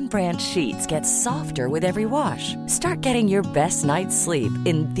Boll & Branch sheets get softer with every wash. Start getting your best night's sleep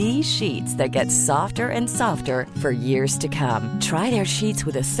in these sheets that get softer and softer for years to come. Try their sheets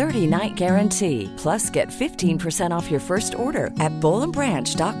with a 30-night guarantee. Plus, get 15% off your first order at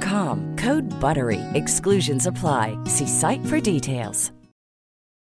bollandbranch.com. Code BUTTERY. Exclusions apply. See site for details.